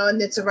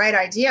 and it's the right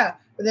idea.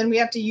 But then we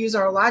have to use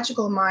our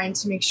logical mind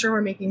to make sure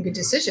we're making good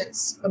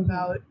decisions from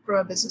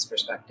a business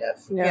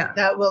perspective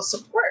that will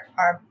support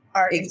our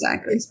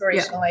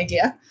inspirational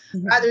idea,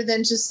 rather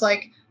than just,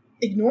 like,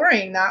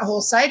 ignoring that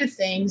whole side of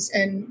things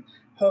and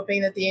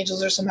hoping that the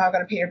angels are somehow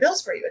going to pay your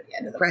bills for you at the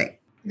end of the month.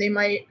 They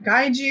might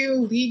guide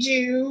you, lead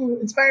you,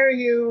 inspire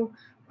you,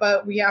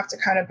 but we have to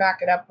kind of back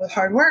it up with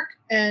hard work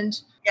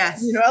and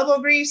elbow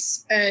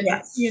grease and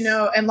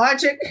and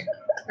logic,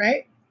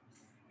 right?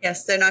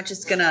 Yes, they're not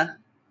just gonna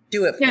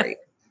do it for you.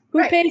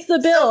 Who pays the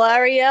bill,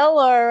 Ariel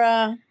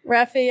or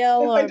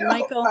Raphael or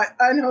Michael?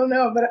 I don't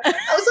know, but I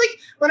was like,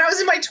 when I was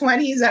in my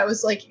 20s, I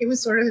was like, it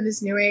was sort of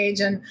this new age,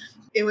 and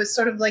it was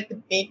sort of like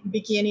the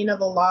beginning of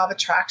the law of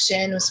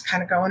attraction was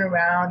kind of going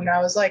around, and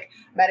I was like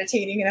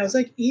meditating, and I was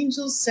like,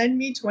 angels send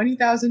me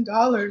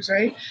 $20,000,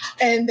 right?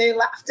 And they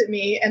laughed at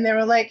me, and they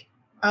were like,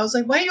 I was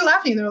like, why are you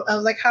laughing? I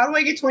was like, how do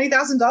I get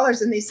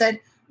 $20,000? And they said,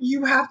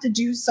 you have to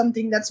do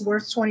something that's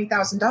worth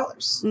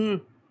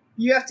 $20,000.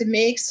 You have to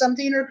make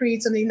something or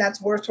create something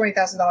that's worth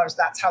 $20,000.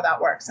 That's how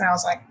that works. And I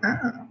was like,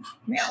 oh,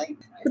 really?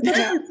 But that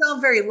doesn't sound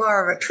very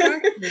law of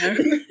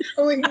attraction.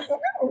 I'm like,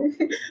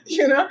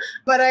 oh,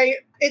 but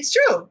it's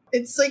true.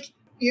 It's like,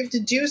 you have to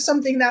do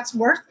something that's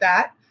worth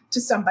that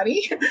to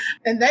somebody.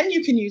 And then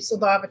you can use the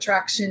law of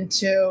attraction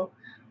to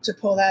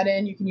pull that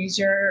in. You can use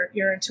your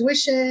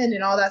intuition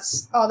and all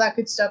that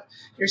good stuff,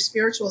 your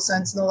spiritual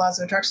sense and the laws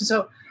of attraction.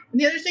 So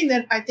the other thing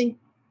that I think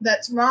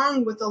that's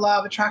wrong with the law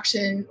of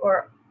attraction,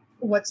 or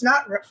what's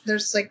not,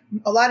 there's like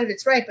a lot of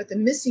it's right, but the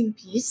missing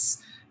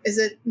piece is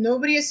that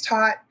nobody is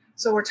taught.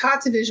 So we're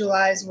taught to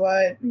visualize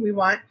what we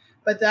want,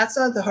 but that's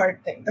not the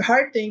hard thing. The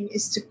hard thing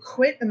is to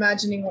quit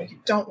imagining what you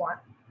don't want.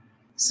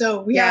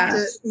 So we have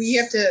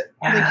to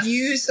like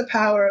use the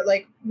power.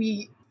 Like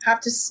we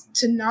have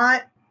to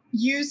not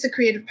use the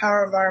creative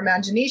power of our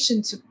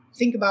imagination to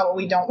think about what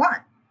we don't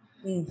want.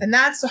 And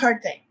that's the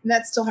hard thing. And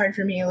that's still hard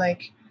for me.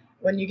 Like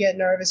when you get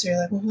nervous, you're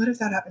like, well, what if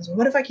that happens? Well,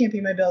 what if I can't pay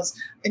my bills?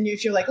 And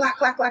if you're like,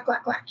 lack, I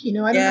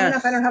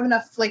don't have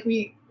enough. Like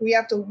we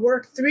have to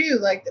work through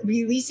like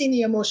releasing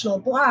the emotional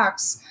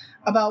blocks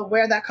about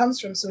where that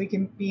comes from so we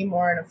can be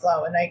more in a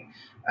flow. And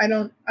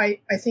I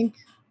think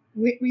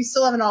we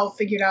still haven't all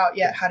figured out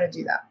yet how to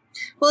do that.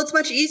 Well, it's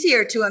much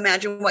easier to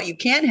imagine what you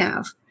can't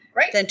have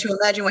than to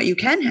imagine what you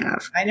can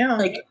have. I know.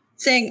 Like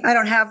saying, I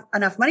don't have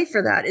enough money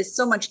for that is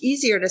so much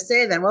easier to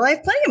say than, well, I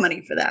have plenty of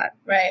money for that.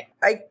 Right.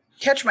 I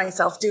catch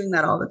myself doing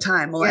that all the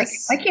time. Well,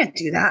 yes. I can't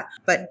do that.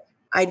 But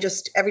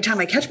every time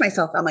I catch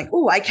myself, I'm like,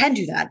 oh, I can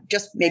do that.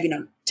 Just maybe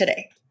not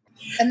today.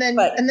 And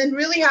then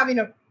really having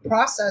a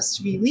process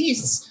to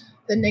release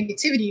the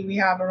negativity we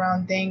have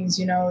around things.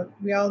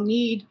 We all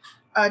need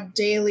a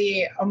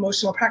daily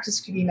emotional practice.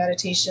 It could be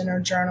meditation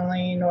or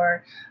journaling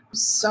or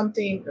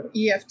something.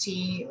 EFT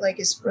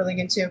is really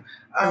good too.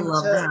 I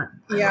love that.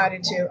 Yeah, I do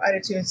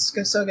too.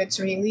 It's so good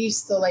to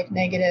release the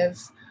negative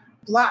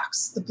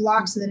blocks,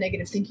 and the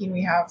negative thinking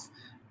we have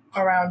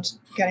around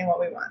getting what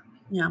we want.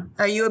 Yeah.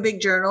 Are you a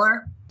big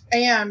journaler? I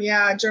am.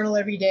 Yeah. I journal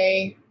every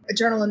day. I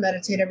journal and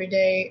meditate every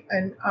day.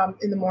 And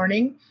in the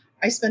morning,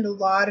 I spend a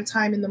lot of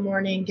time in the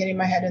morning getting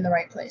my head in the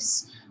right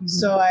place. Mm-hmm.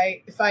 So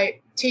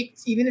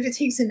even if it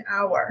takes an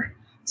hour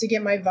to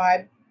get my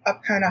vibe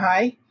up kind of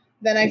high,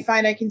 then I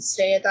find I can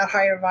stay at that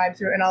higher vibe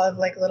through, and I'll have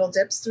little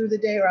dips through the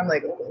day where I'm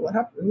like, oh, what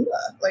happened?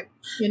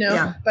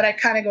 But I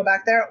kind of go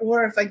back there.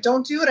 Or if I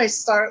don't do it, I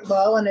start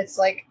low and it's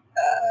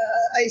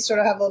I sort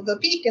of have a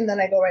peak and then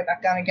I go right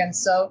back down again.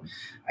 So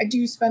I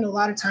do spend a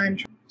lot of time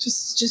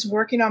just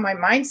working on my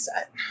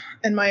mindset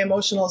and my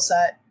emotional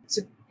set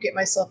to get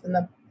myself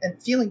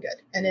and feeling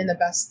good and in the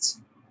best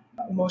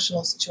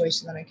emotional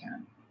situation that I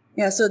can.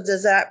 Yeah. So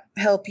does that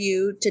help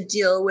you to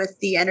deal with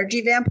the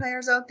energy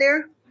vampires out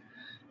there?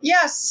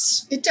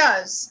 Yes, it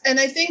does. And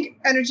I think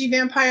energy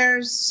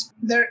vampires,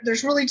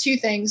 there's really two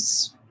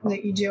things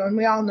that you do. And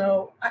we all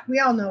know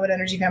what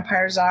energy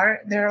vampires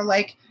are. They're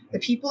like the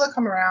people that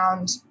come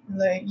around,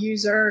 the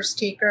users,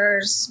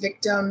 takers,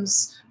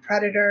 victims,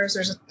 predators.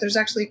 There's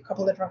actually a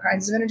couple of different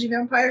kinds of energy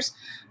vampires,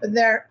 but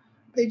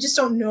they just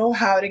don't know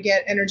how to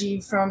get energy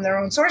from their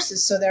own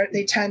sources. So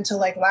they tend to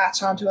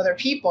latch onto other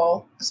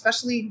people,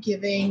 especially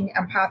giving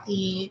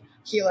empathy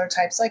healer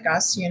types like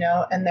us,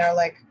 and they're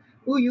like,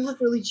 ooh, you look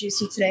really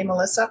juicy today,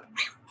 Melissa.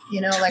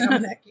 I'm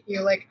gonna get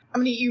you, I'm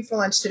gonna eat you for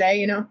lunch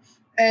today,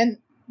 and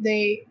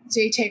they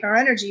take our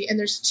energy. And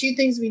there's two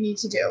things we need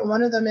to do.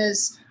 One of them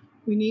is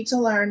we need to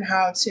learn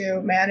how to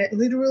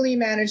literally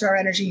manage our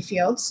energy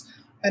fields.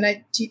 And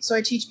I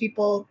teach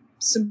people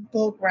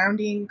simple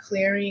grounding,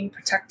 clearing,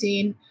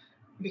 protecting,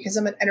 because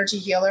I'm an energy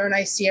healer and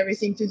I see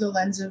everything through the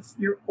lens of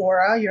your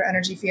aura, your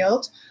energy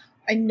field.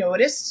 I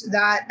noticed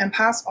that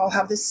empaths all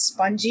have this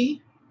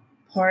spongy,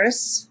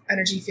 porous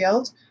energy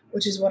field,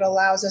 which is what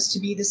allows us to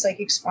be the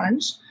psychic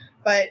sponge.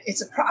 But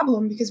it's a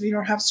problem because we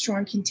don't have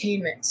strong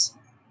containment.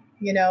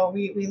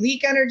 We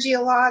leak energy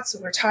a lot, so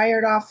we're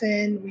tired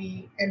often.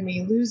 We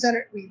lose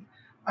energy.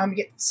 We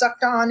get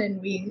sucked on,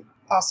 and we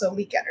also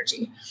leak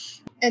energy.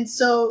 And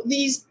so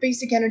these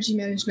basic energy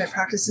management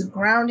practices of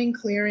grounding,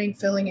 clearing,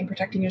 filling, and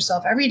protecting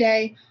yourself every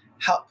day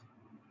help.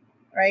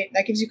 Right?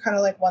 That gives you kind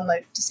of one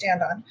leg to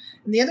stand on.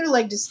 And the other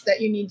leg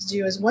that you need to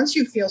do is once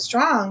you feel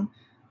strong,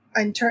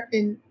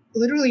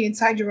 literally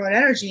inside your own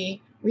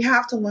energy, we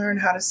have to learn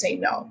how to say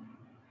no.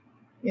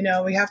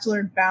 We have to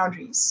learn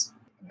boundaries.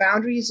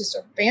 Boundary is just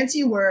a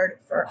fancy word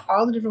for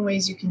all the different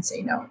ways you can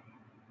say no.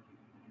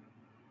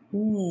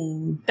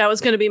 That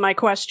was going to be my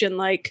question.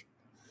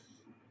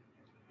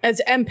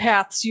 As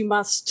empaths, you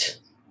must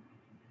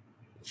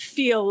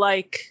feel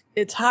like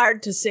it's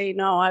hard to say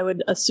no, I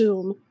would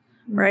assume,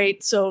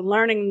 right? So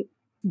learning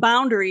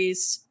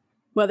boundaries,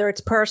 whether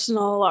it's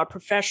personal or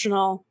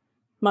professional,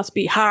 must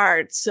be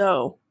hard.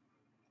 So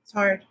it's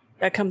hard.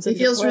 That comes into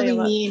play. It feels really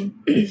mean.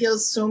 It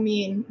feels so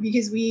mean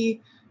because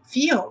we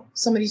feel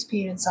somebody's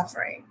pain and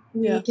suffering.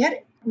 We get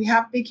it. We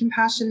have big,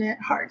 compassionate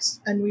hearts,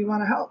 and we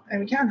want to help, and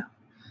we can help,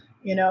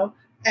 you know?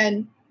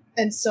 And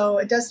so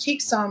it does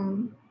take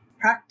some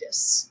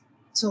practice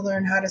to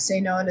learn how to say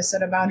no and to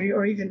set a boundary,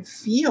 or even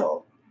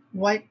feel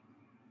what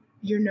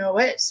your no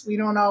is. We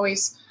don't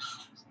always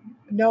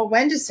know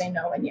when to say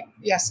no and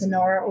yes and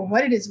no, or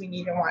what it is we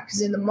need and want.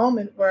 Because in the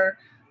moment we're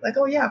like,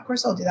 oh yeah, of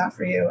course I'll do that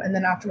for you. And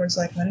then afterwards,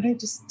 like, what did I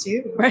just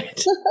do?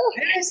 Right. Why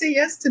did I say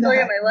yes to that?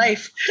 Story of my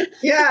life.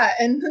 Yeah.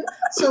 And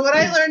so what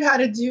I learned how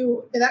to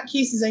do in that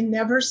case is I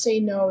never say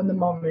no in the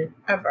moment,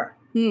 ever.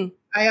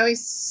 I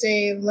always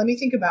say, let me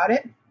think about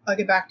it. I'll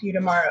get back to you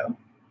tomorrow.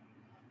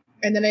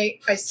 And then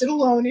I sit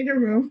alone in a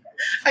room.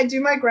 I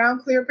do my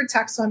ground clear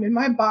protect. So I'm in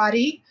my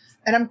body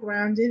and I'm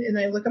grounded, and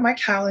I look at my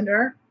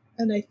calendar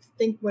and I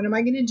think, when am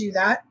I going to do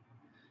that?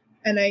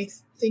 And I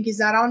think, is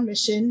that on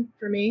mission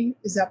for me?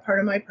 Is that part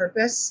of my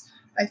purpose?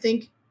 I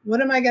think,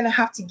 what am I going to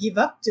have to give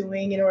up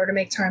doing in order to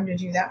make time to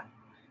do that?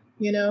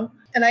 You know?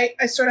 And I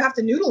sort of have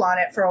to noodle on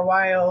it for a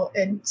while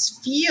and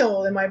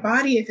feel in my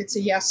body if it's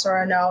a yes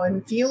or a no,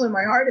 and feel in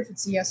my heart if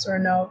it's a yes or a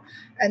no.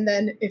 And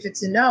then if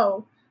it's a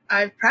no,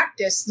 I've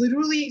practiced,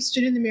 literally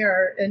stood in the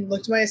mirror and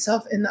looked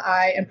myself in the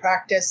eye and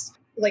practiced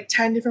like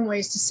 10 different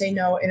ways to say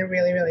no in a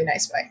really, really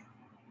nice way.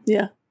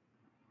 Yeah.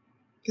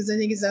 Because I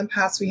think as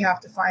empaths, we have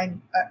to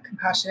find a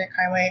compassionate,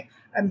 kind way.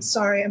 I'm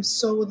sorry.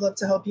 Would love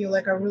to help you.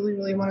 Like, I really,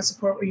 really want to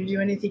support what you're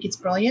doing. I think it's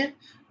brilliant.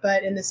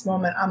 But in this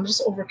moment, I'm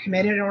just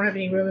overcommitted. I don't have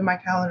any room in my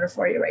calendar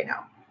for you right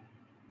now.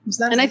 And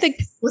nice? I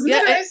think, wasn't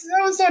that nice? That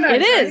was so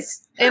nice. It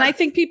is. Right? And I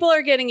think people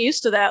are getting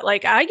used to that.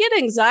 Like, I get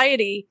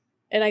anxiety,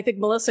 and I think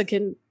Melissa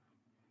can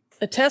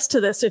attest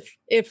to this.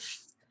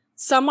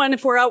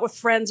 If we're out with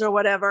friends or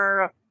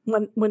whatever,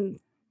 when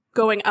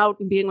going out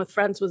and being with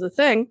friends was a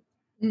thing,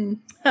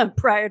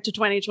 prior to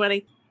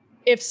 2020,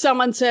 if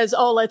someone says,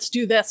 oh, let's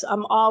do this,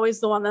 I'm always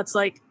the one that's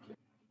like,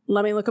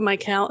 let me look at my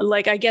calendar.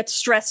 Like, I get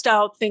stressed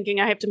out thinking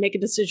I have to make a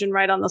decision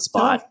right on the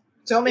spot.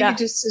 Don't make it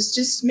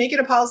just make it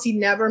a policy.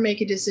 Never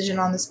make a decision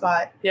on the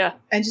spot. Yeah.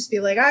 And just be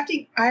like, I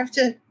have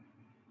to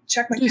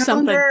check my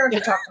calendar. I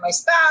have to talk to my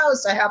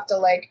spouse. I have to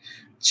like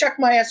check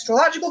my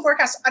astrological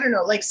forecast. I don't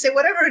know, like say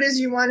whatever it is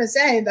you want to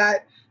say.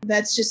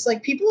 That's just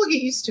like, people will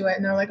get used to it.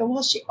 And they're like, oh,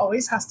 well, she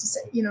always has to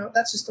say,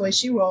 that's just the way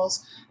she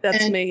rolls.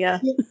 That's me. Yeah.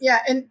 Yeah.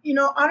 And,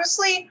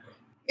 honestly,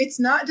 it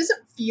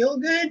doesn't feel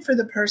good for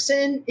the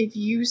person if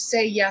you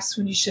say yes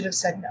when you should have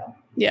said no.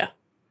 Yeah.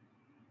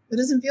 It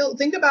doesn't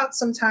think about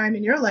some time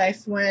in your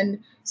life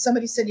when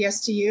somebody said yes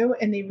to you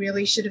and they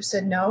really should have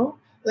said no.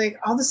 Like,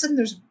 all of a sudden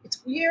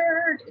it's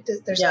weird.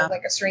 There's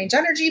like a strange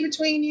energy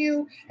between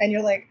you. And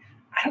you're like,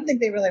 I don't think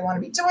they really want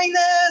to be doing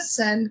this.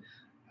 And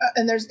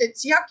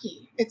it's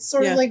yucky. It's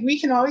sort of like, we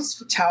can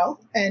always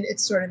tell, and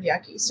it's sort of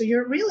yucky. So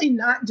you're really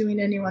not doing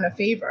anyone a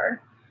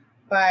favor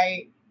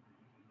by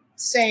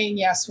saying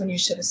yes when you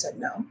should have said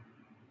no.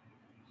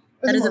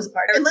 For the most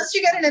part. Unless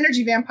you get an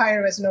energy vampire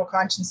who has no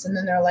conscience, and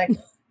then they're like,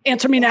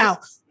 answer me now.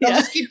 They'll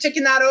just keep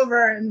ticking that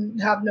over and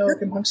have no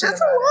compunction.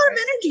 That's a lot of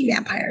energy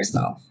vampires,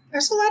 though.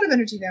 There's a lot of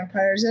energy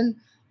vampires, and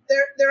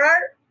there are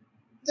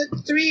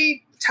the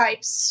three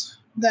types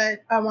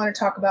that I want to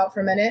talk about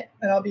for a minute,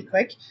 and I'll be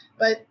quick.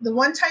 But the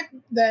one type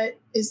that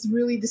is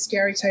really the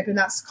scary type, and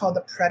that's called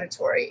the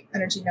predatory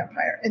energy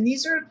vampire. And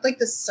these are like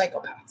the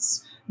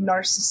psychopaths,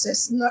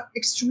 narcissists,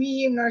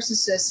 extreme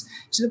narcissists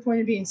to the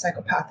point of being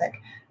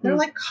psychopathic. They're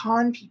like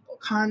con people,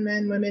 con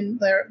men, women.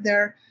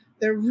 They're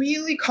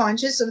really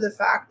conscious of the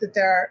fact that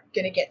they're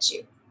going to get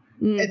you.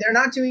 And they're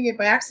not doing it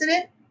by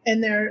accident,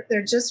 and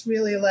they're just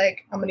really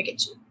like, I'm going to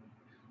get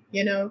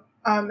you.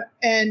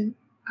 And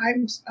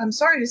I'm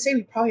sorry to say,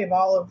 we probably have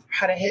all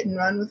had a hit and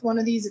run with one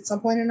of these at some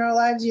point in our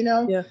lives,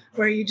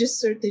 where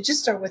they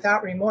just are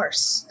without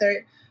remorse.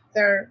 They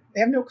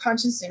have no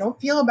conscience. They don't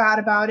feel bad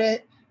about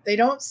it. They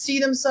don't see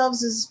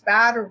themselves as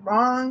bad or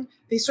wrong.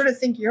 They sort of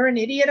think you're an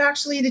idiot,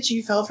 actually, that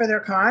you fell for their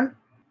con.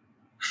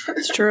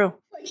 It's true.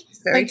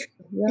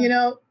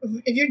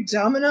 If you're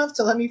dumb enough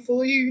to let me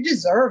fool you, you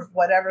deserve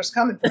whatever's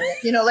coming for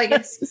you.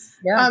 It's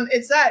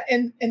it's that,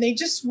 and they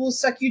just will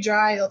suck you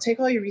dry. They'll take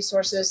all your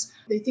resources.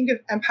 They think of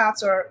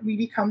empaths, or we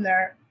become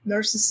their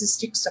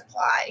narcissistic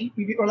supply,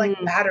 or like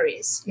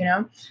batteries,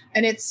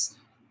 and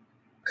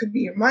could be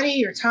your money,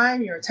 your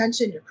time, your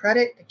attention, your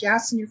credit, the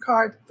gas in your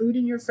car, the food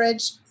in your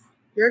fridge,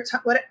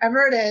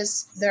 whatever it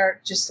is.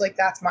 They're just like,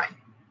 that's mine,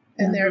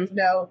 and they have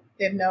no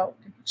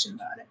conviction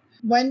about it.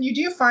 When you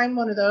do find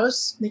one of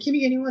those, they can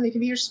be anyone. They can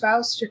be your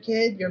spouse, your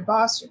kid, your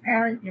boss, your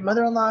parent, your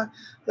mother-in-law.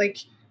 Like,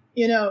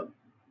 they're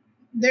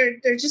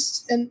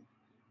just, and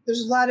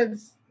there's a lot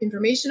of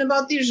information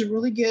about these. There's a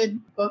really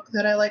good book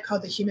that I like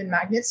called The Human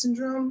Magnet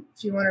Syndrome,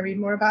 if you want to read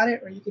more about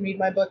it, or you can read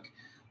my book,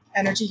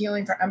 Energy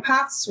Healing for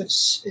Empaths,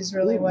 which is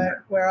really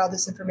where all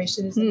this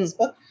information is in this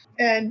book.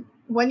 And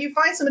when you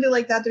find somebody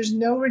like that, there's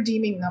no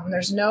redeeming them.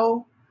 There's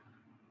no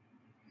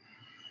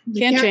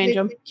Can't change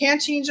them. They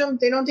can't change them.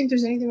 They don't think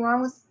there's anything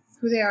wrong with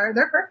who they are.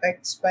 They're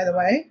perfect, by the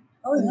way.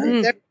 Oh,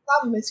 yeah. Their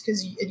problem is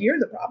because you're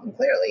the problem,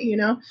 clearly, you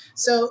know?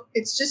 So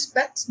it's just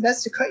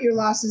best to cut your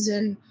losses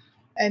in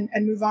and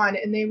move on.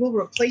 And they will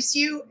replace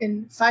you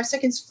in 5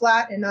 seconds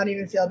flat and not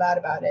even feel bad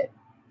about it.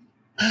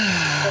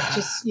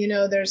 Just, you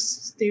know,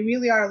 they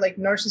really are like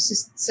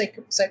narcissist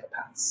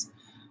psychopaths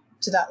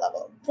to that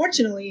level.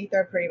 Fortunately,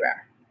 they're pretty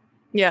rare.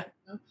 Yeah.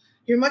 You know?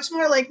 You're much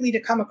more likely to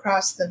come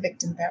across the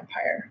victim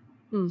vampire.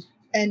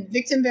 And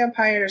victim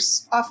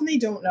vampires, often they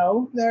don't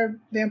know they're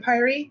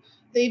vampire-y.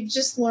 They've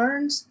just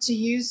learned to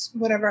use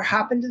whatever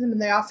happened to them.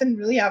 And they often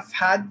really have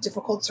had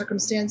difficult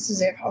circumstances.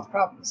 They have health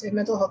problems. They have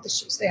mental health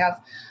issues. They have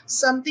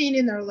something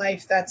in their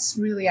life that's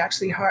really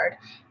actually hard.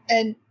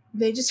 And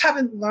they just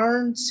haven't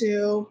learned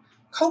to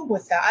cope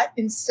with that.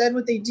 Instead,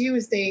 what they do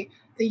is they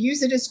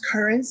use it as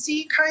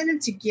currency kind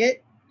of to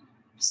get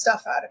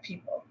stuff out of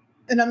people.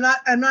 And I'm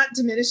not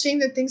diminishing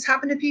that things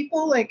happen to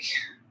people, like,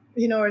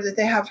 you know, or that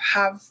they have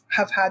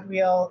had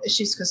real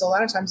issues, because a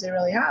lot of times they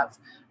really have.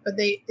 But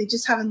they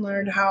just haven't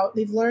learned how.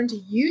 They've learned to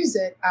use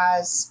it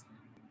as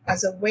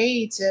a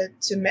way to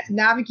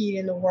navigate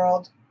in the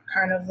world,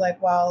 kind of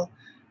like, well,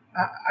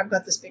 I've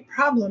got this big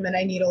problem and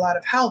I need a lot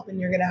of help, and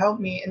you're going to help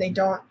me. And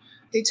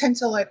they tend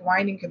to like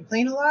whine and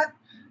complain a lot.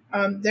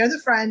 They're the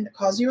friend that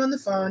calls you on the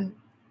phone.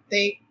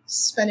 They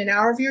spend an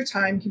hour of your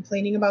time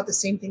complaining about the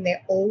same thing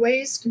they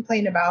always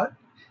complain about.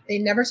 They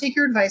never take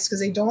your advice because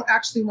they don't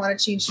actually want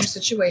to change your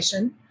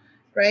situation,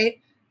 right?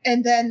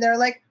 And then they're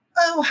like,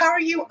 oh, how are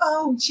you?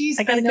 Oh, geez,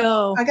 I gotta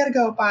go. I gotta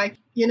go. Bye.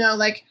 You know,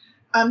 like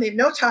they have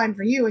no time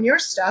for you and your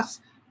stuff.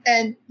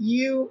 And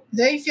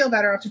they feel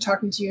better after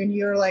talking to you. And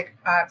you're like,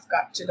 I've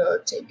got to go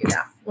take a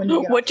nap. When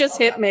you get what just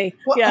hit me?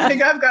 Well, yeah. I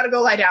think I've got to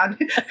go lie down.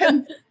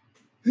 And,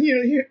 you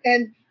know,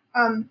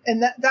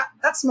 and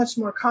that's much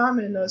more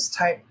common in those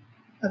type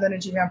of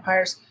energy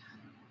vampires.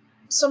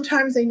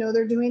 Sometimes they know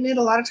they're doing it.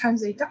 A lot of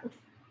times they don't.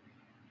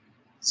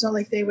 It's not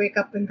like they wake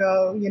up and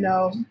go, you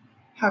know,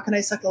 how can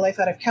I suck the life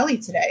out of Kelly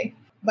today?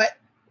 But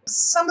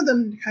some of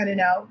them kind of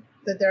know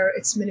that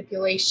it's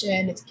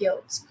manipulation, it's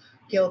guilt.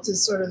 Guilt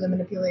is sort of the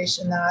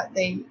manipulation that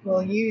they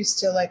will use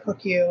to like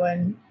hook you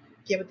and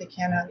get what they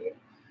can out of you.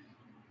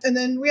 And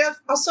then we have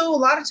also a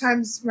lot of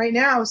times right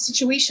now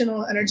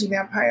situational energy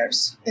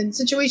vampires, and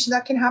situation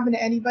that can happen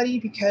to anybody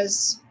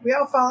because we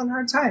all fall in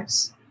hard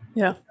times.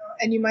 Yeah.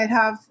 And you might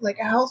have like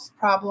a health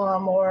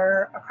problem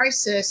or a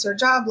crisis or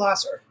job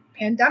loss or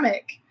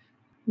pandemic,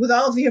 with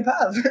all of the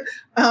above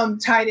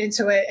tied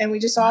into it. And we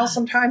just all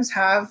sometimes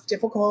have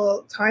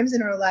difficult times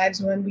in our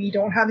lives when we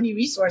don't have any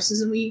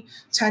resources, and we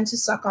tend to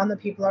suck on the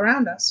people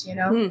around us, you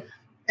know?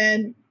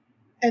 And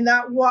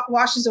that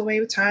washes away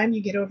with time. You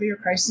get over your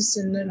crisis,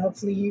 and then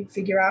hopefully you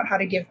figure out how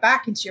to give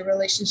back into your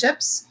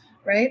relationships,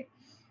 right?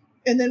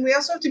 And then we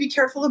also have to be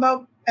careful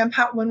about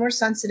empath. When we're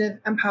sensitive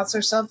empaths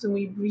ourselves and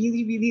we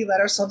really, really let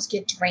ourselves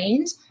get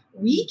drained,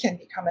 we can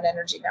become an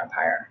energy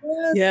vampire.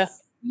 Yeah.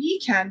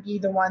 We can be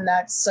the one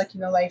that's sucking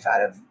the life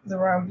out of the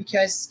room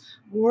because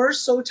we're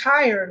so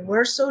tired.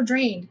 We're so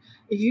drained.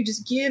 If you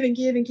just give and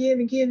give and give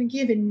and give and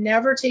give and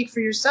never take for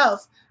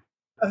yourself,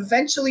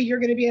 eventually you're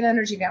going to be an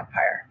energy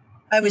vampire.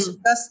 I was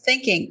just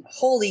thinking,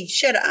 holy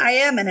shit, I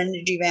am an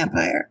energy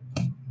vampire.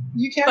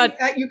 You can,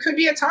 you could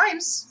be at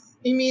times.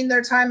 I mean, there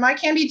are times I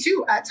can be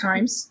too at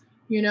times,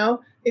 you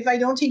know, if I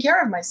don't take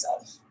care of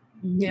myself.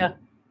 Yeah.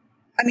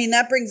 I mean,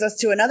 that brings us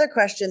to another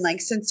question. Like,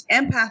 since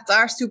empaths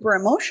are super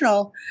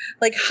emotional,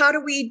 like, how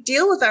do we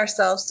deal with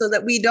ourselves so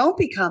that we don't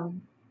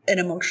become an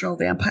emotional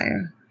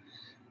vampire?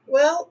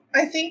 Well,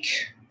 I think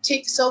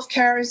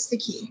self-care is the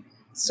key.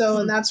 So,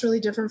 and that's really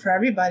different for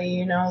everybody,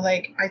 you know,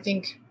 like, I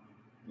think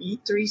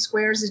eat 3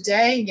 squares a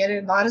day, get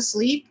a lot of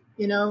sleep,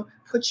 you know,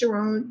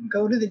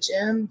 go to the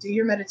gym, do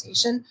your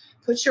meditation,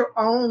 put your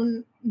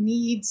own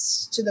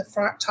needs to the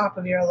top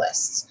of your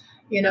lists,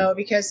 you know,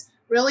 because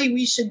really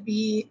we should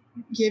be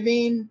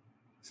giving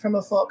from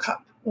a full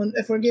cup.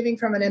 If we're giving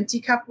from an empty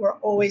cup, we're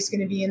always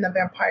going to be in the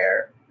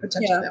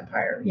potential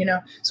vampire, you know,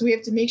 so we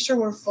have to make sure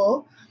we're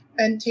full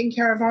and taking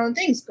care of our own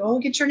things. Go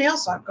get your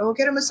nails done, go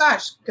get a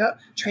massage, go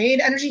trade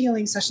energy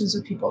healing sessions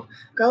with people,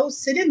 go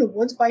sit in the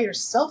woods by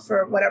yourself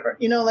or whatever,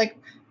 you know, like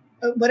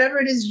whatever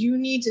it is you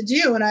need to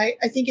do. And I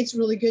think it's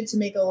really good to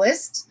make a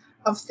list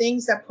of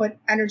things that put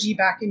energy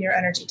back in your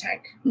energy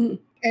tank.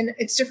 And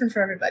it's different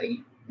for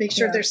everybody. Make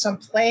sure there's some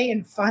play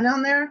and fun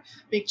on there.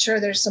 Make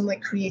sure there's some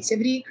like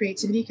creativity.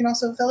 Creativity can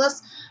also fill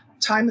us.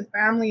 Time with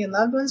family and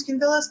loved ones can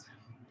fill us.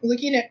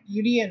 Looking at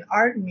beauty and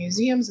art and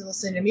museums and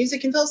listening to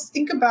music can fill us.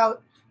 Think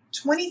about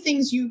 20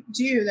 things you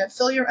do that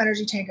fill your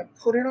energy tank and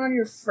put it on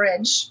your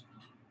fridge.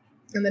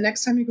 And the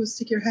next time you go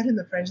stick your head in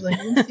the fridge, like,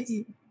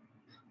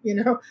 you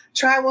know,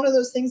 try one of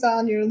those things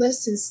on your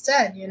list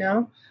instead, you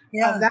know,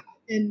 of that.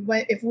 And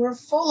if we're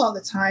full all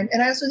the time,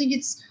 and I also think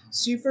it's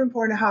super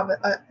important to have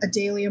a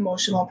daily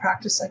emotional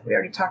practice, like we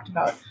already talked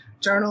about,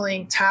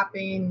 journaling,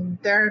 tapping,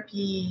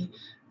 therapy,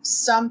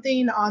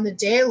 something on the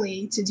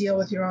daily to deal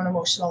with your own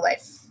emotional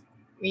life.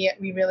 We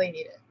really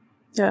need it.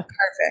 Yeah.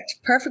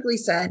 Perfect. Perfectly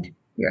said.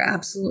 You're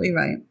absolutely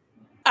right.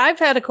 I've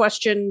had a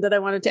question that I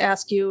wanted to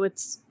ask you.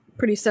 It's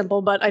pretty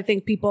simple, but I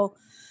think people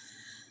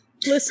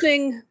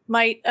listening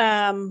might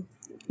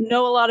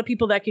know a lot of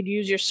people that could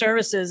use your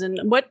services. And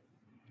what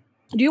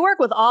do you work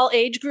with all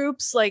age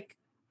groups, like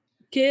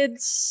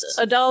kids,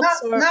 adults?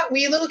 Not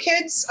wee little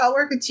kids. I'll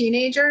work with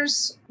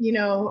teenagers,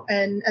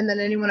 and then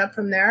anyone up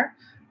from there.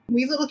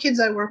 Wee little kids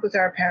I work with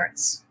are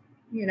parents,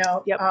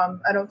 Yep.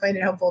 I don't find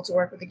it helpful to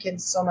work with the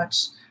kids so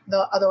much,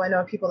 although I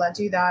know people that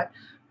do that.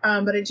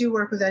 But I do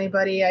work with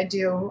anybody. I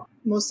do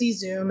mostly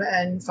Zoom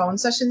and phone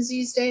sessions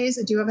these days.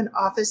 I do have an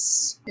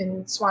office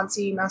in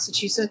Swansea,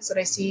 Massachusetts that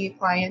I see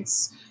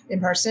clients in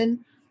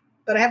person.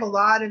 But I have a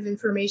lot of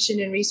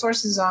information and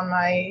resources on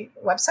my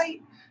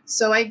website.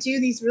 So I do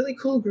these really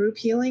cool group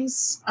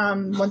healings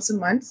once a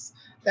month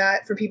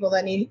that for people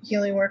that need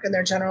healing work, and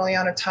they're generally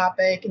on a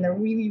topic and they're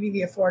really,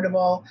 really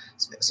affordable.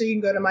 So you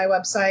can go to my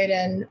website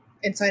and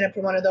sign up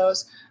for one of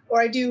those.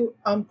 Or I do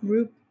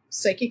group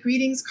psychic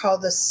readings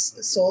called the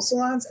Soul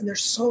Salons, and they're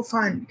so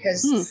fun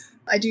because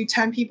I do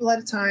 10 people at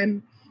a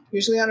time,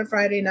 usually on a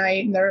Friday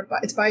night, and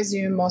it's by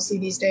Zoom mostly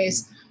these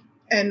days.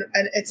 And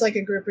it's like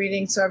a group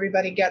reading, so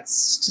everybody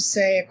gets to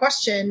say a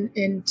question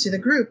into the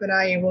group, and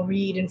I will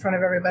read in front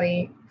of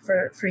everybody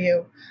for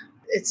you.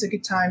 It's a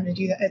good time to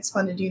do that. It's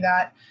fun to do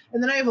that.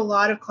 And then I have a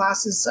lot of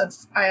classes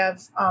I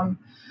have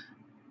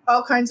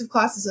all kinds of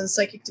classes on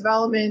psychic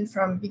development,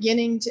 from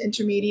beginning to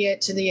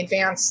intermediate to the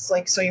advanced,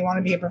 like, so you want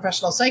to be a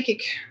professional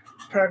psychic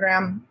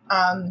program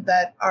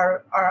that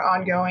are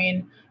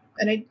ongoing.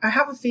 And I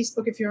have a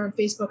Facebook. If you're on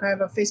Facebook, I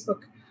have a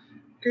Facebook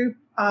group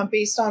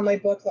based on my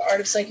book, The Art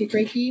of Psychic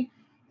Reiki.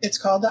 It's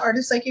called The Art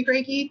of Psychic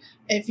Reiki.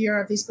 If you're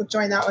on Facebook,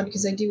 join that one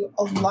because I do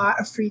a lot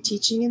of free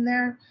teaching in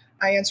there.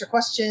 I answer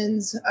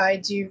questions. I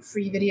do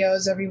free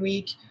videos every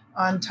week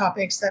on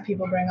topics that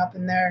people bring up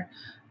in there.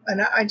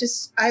 And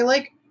I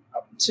like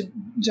to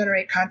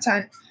generate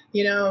content.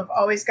 I've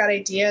always got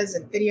ideas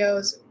and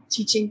videos,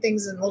 teaching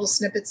things and little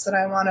snippets that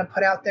I want to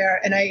put out there.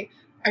 And I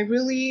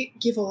really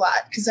give a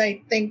lot because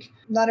I think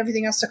not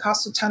everything has to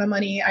cost a ton of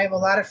money. I have a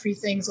lot of free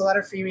things, a lot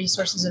of free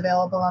resources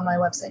available on my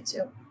website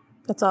too.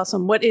 That's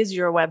awesome. What is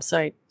your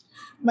website?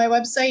 My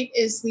website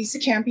is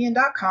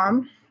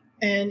lisacampion.com.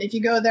 And if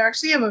you go there, I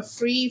actually have a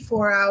free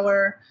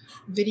 4-hour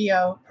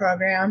video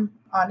program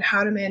on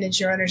how to manage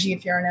your energy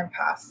if you're an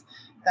empath.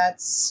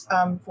 That's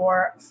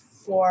for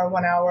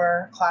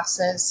 1-hour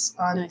classes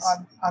on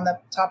the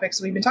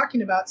topics we've been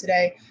talking about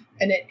today.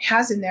 And it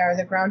has in there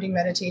the grounding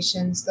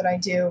meditations that I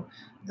do,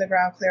 the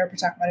ground clear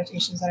protect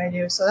meditations that I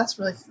do. So that's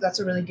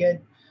a really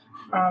good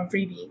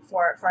freebie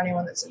for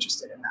anyone that's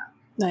interested in that.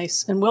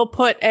 Nice. And we'll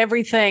put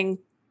everything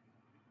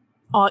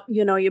on,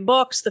 your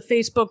books, the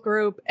Facebook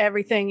group,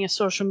 everything, your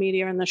social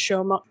media in the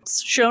show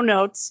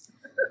notes.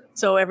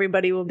 So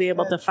everybody will be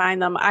able to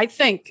find them.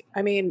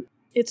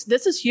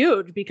 This is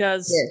huge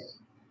because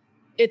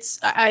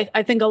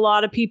I think a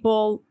lot of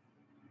people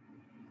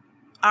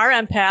are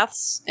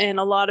empaths, and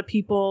a lot of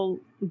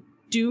people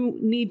do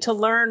need to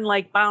learn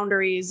like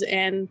boundaries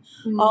and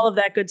all of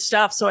that good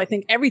stuff. So I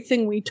think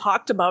everything we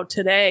talked about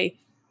today,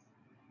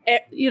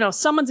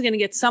 someone's going to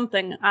get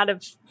something out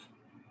of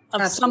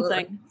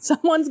something.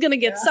 Someone's going to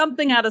get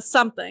something out of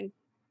something.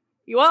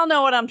 You all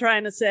know what I'm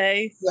trying to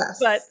say. Yes.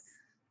 But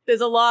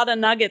there's a lot of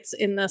nuggets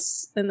in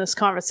this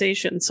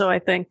conversation. So I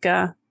think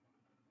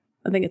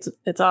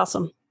it's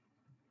awesome.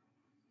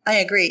 I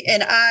agree.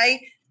 And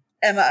I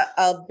am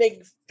a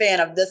big fan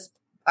of this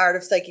Art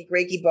of Psychic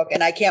Reiki book,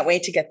 and I can't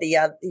wait to get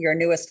your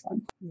newest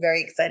one. I'm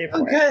very excited for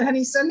it. Oh, good,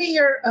 honey. Send me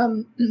your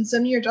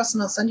address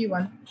and I'll send you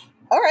one.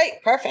 All right,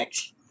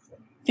 perfect.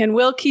 And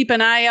we'll keep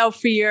an eye out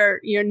for your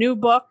new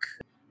book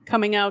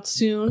coming out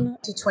soon.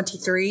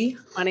 2023.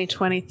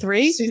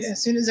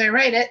 As soon as I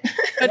write it.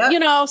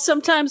 But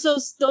sometimes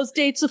those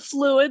dates are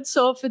fluid.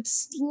 So if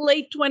it's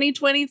late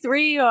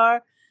 2023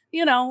 or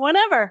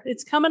whenever,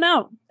 it's coming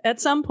out at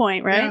some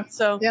point, right? Yeah.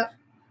 So yep.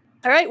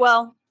 All right.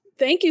 Well,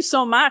 thank you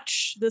so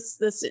much.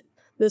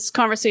 This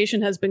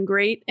conversation has been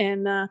great.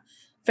 And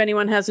if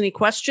anyone has any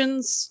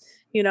questions,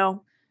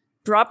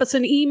 drop us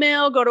an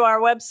email, go to our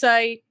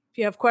website. If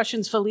you have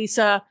questions for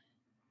Lisa,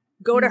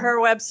 go to her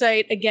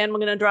website. Again, we're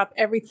going to drop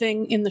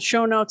everything in the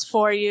show notes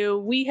for you.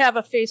 We have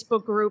a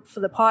Facebook group for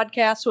the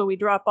podcast where we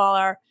drop all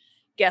our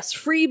guest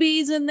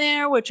freebies in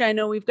there, which I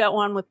know we've got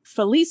one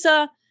for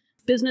Lisa,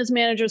 Business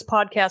Managers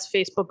Podcast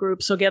Facebook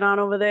group. So get on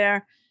over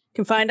there. You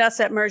can find us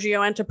at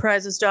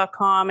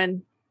mergioenterprises.com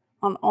and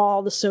on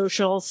all the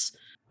socials.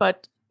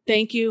 But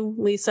thank you,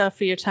 Lisa,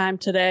 for your time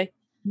today.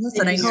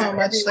 Listen, Thank you so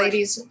much,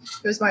 ladies.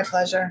 It was my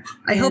pleasure.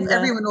 I hope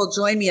everyone will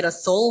join me at a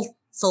soul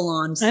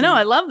salon soon. I know.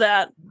 I love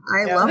that.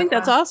 I think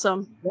that's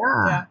awesome.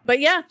 Yeah. But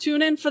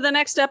tune in for the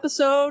next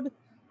episode.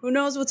 Who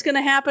knows what's going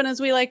to happen, as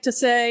we like to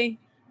say.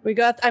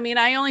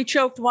 I only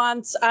choked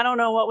once. I don't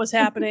know what was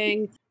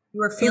happening. You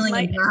were feeling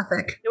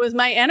empathic. It was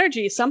my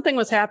energy. Something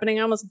was happening.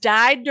 I almost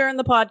died during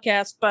the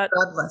podcast, but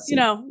God bless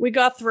you. We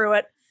got through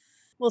it.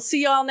 We'll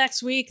see you all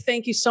next week.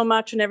 Thank you so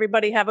much. And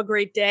everybody have a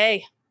great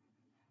day.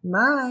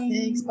 Bye.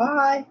 Thanks.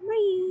 Bye.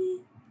 Bye.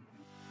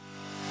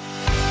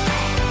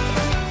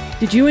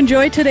 Did you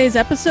enjoy today's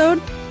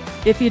episode?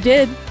 If you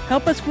did,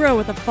 help us grow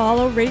with a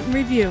follow, rate, and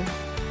review.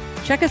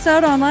 Check us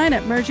out online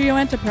at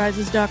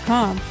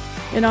mergioenterprises.com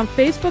and on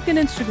Facebook and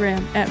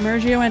Instagram at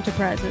Mergio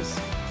Enterprises.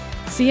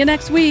 See you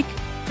next week,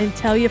 and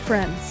tell your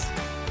friends.